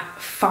that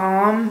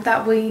farm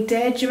that we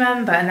did, do you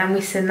remember? And then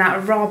we seen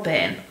that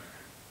robin.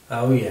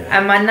 Oh yeah.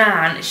 And my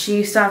nan, she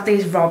used to have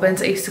these robins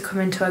that used to come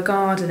into her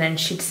garden, and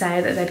she'd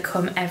say that they'd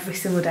come every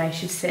single day.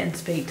 She'd sit and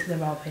speak to the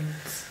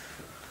robins.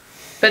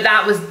 But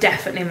that was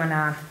definitely my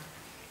nan.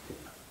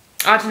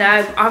 I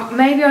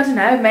don't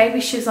know,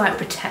 maybe she's like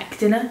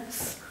protecting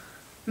us.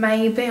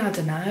 Maybe, I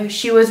don't know.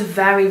 She was a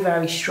very,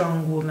 very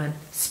strong woman,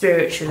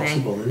 spiritually.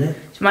 Possible, isn't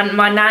it?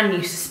 My nan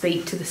used to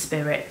speak to the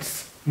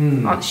spirits.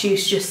 She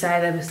used to just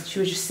say she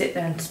would just sit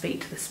there and speak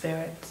to the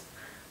spirits.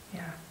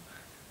 Yeah.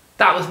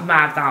 That was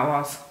mad, that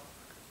was.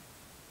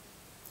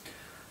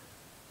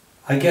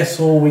 I guess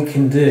all we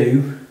can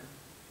do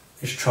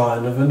is try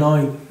another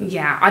night.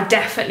 Yeah, I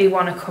definitely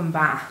want to come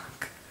back.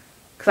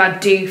 Because I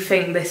do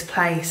think this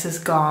place has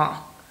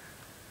got...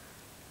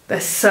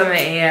 There's something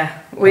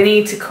here. We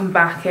need to come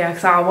back here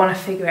because I want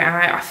to figure it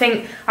out.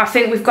 I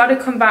think we've got to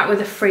come back with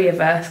the 3 of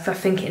us because I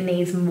think it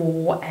needs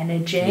more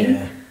energy.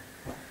 Yeah.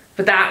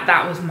 But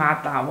that was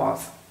mad, that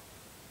was.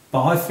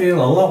 But I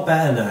feel a lot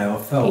better now.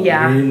 I felt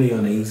really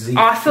uneasy.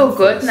 I feel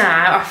good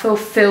now. I feel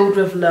filled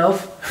with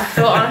love.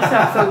 Honestly,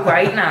 I feel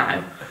great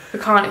now. I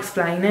can't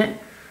explain it.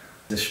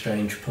 It's a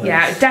strange place.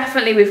 Yeah,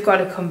 definitely we've got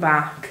to come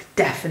back.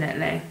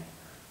 Definitely.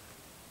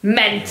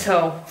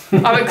 Mental.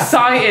 I'm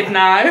excited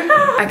now.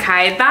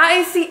 Okay, that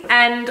is the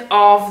end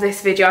of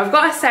this video. I've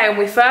got to say, when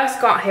we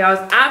first got here, I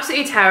was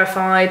absolutely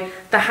terrified.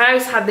 The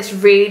house had this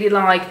really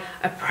like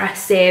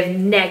oppressive,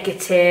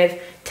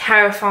 negative,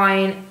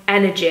 terrifying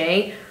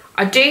energy.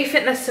 I do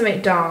think there's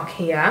something dark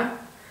here.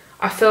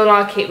 I feel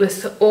like it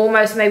was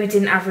almost maybe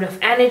didn't have enough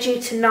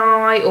energy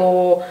tonight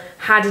or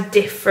had a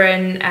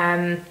different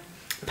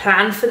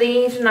plan for the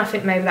evening. I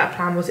think maybe that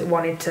plan was it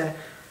wanted to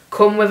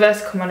come with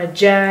us, come on a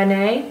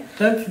journey.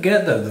 Don't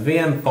forget though, the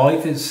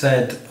VM5 it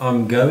said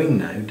I'm going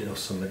now or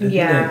something,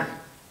 didn't it?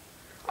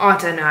 I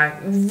don't know,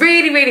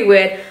 really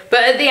weird,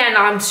 but at the end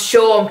I'm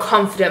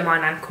confident my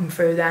nan come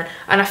through then,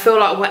 and I feel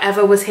like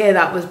whatever was here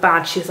that was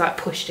bad, she's like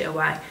pushed it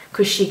away,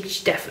 because she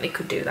definitely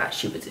could do that.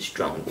 She was a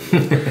strong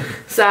woman.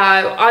 So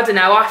I don't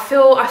know, I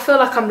feel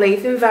like I'm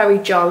leaving very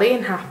jolly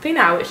and happy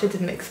now, which I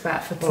didn't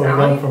expect for tonight. Well, we're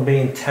going from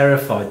being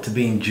terrified to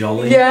being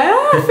jolly. Yeah,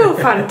 I feel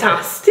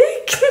fantastic.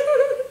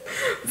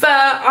 But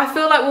I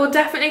feel like we'll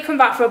definitely come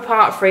back for a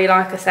part 3.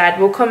 Like I said,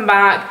 we'll come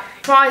back,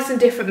 try some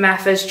different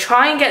methods,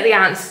 try and get the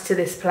answers to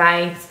this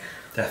place.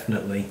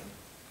 Definitely.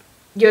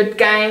 You're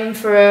game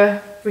for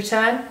a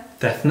return?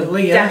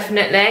 Definitely, yeah.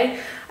 Definitely.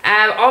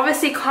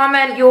 Obviously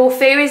comment your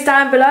theories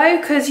down below,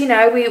 because you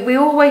know we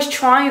always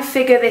try and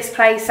figure this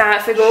place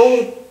out, figure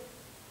all...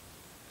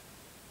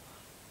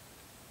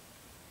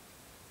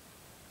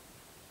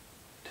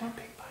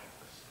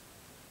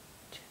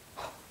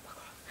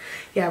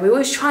 Yeah, we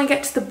always try and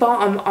get to the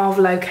bottom of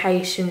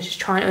locations, just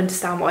try and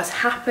understand what has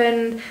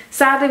happened.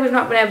 Sadly, we've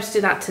not been able to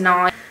do that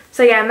tonight.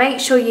 So yeah, make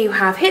sure you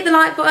have hit the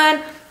like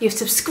button, you've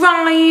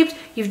subscribed,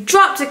 you've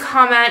dropped a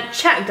comment,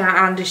 checked out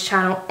Andy's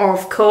channel,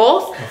 of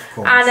course. Of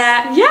course.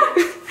 And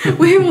yeah,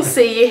 we will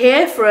see you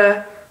here for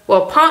a,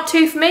 well, part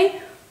 2 for me,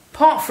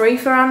 part 3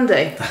 for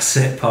Andy. That's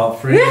it,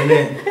 part 3, isn't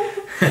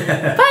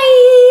it? Bye!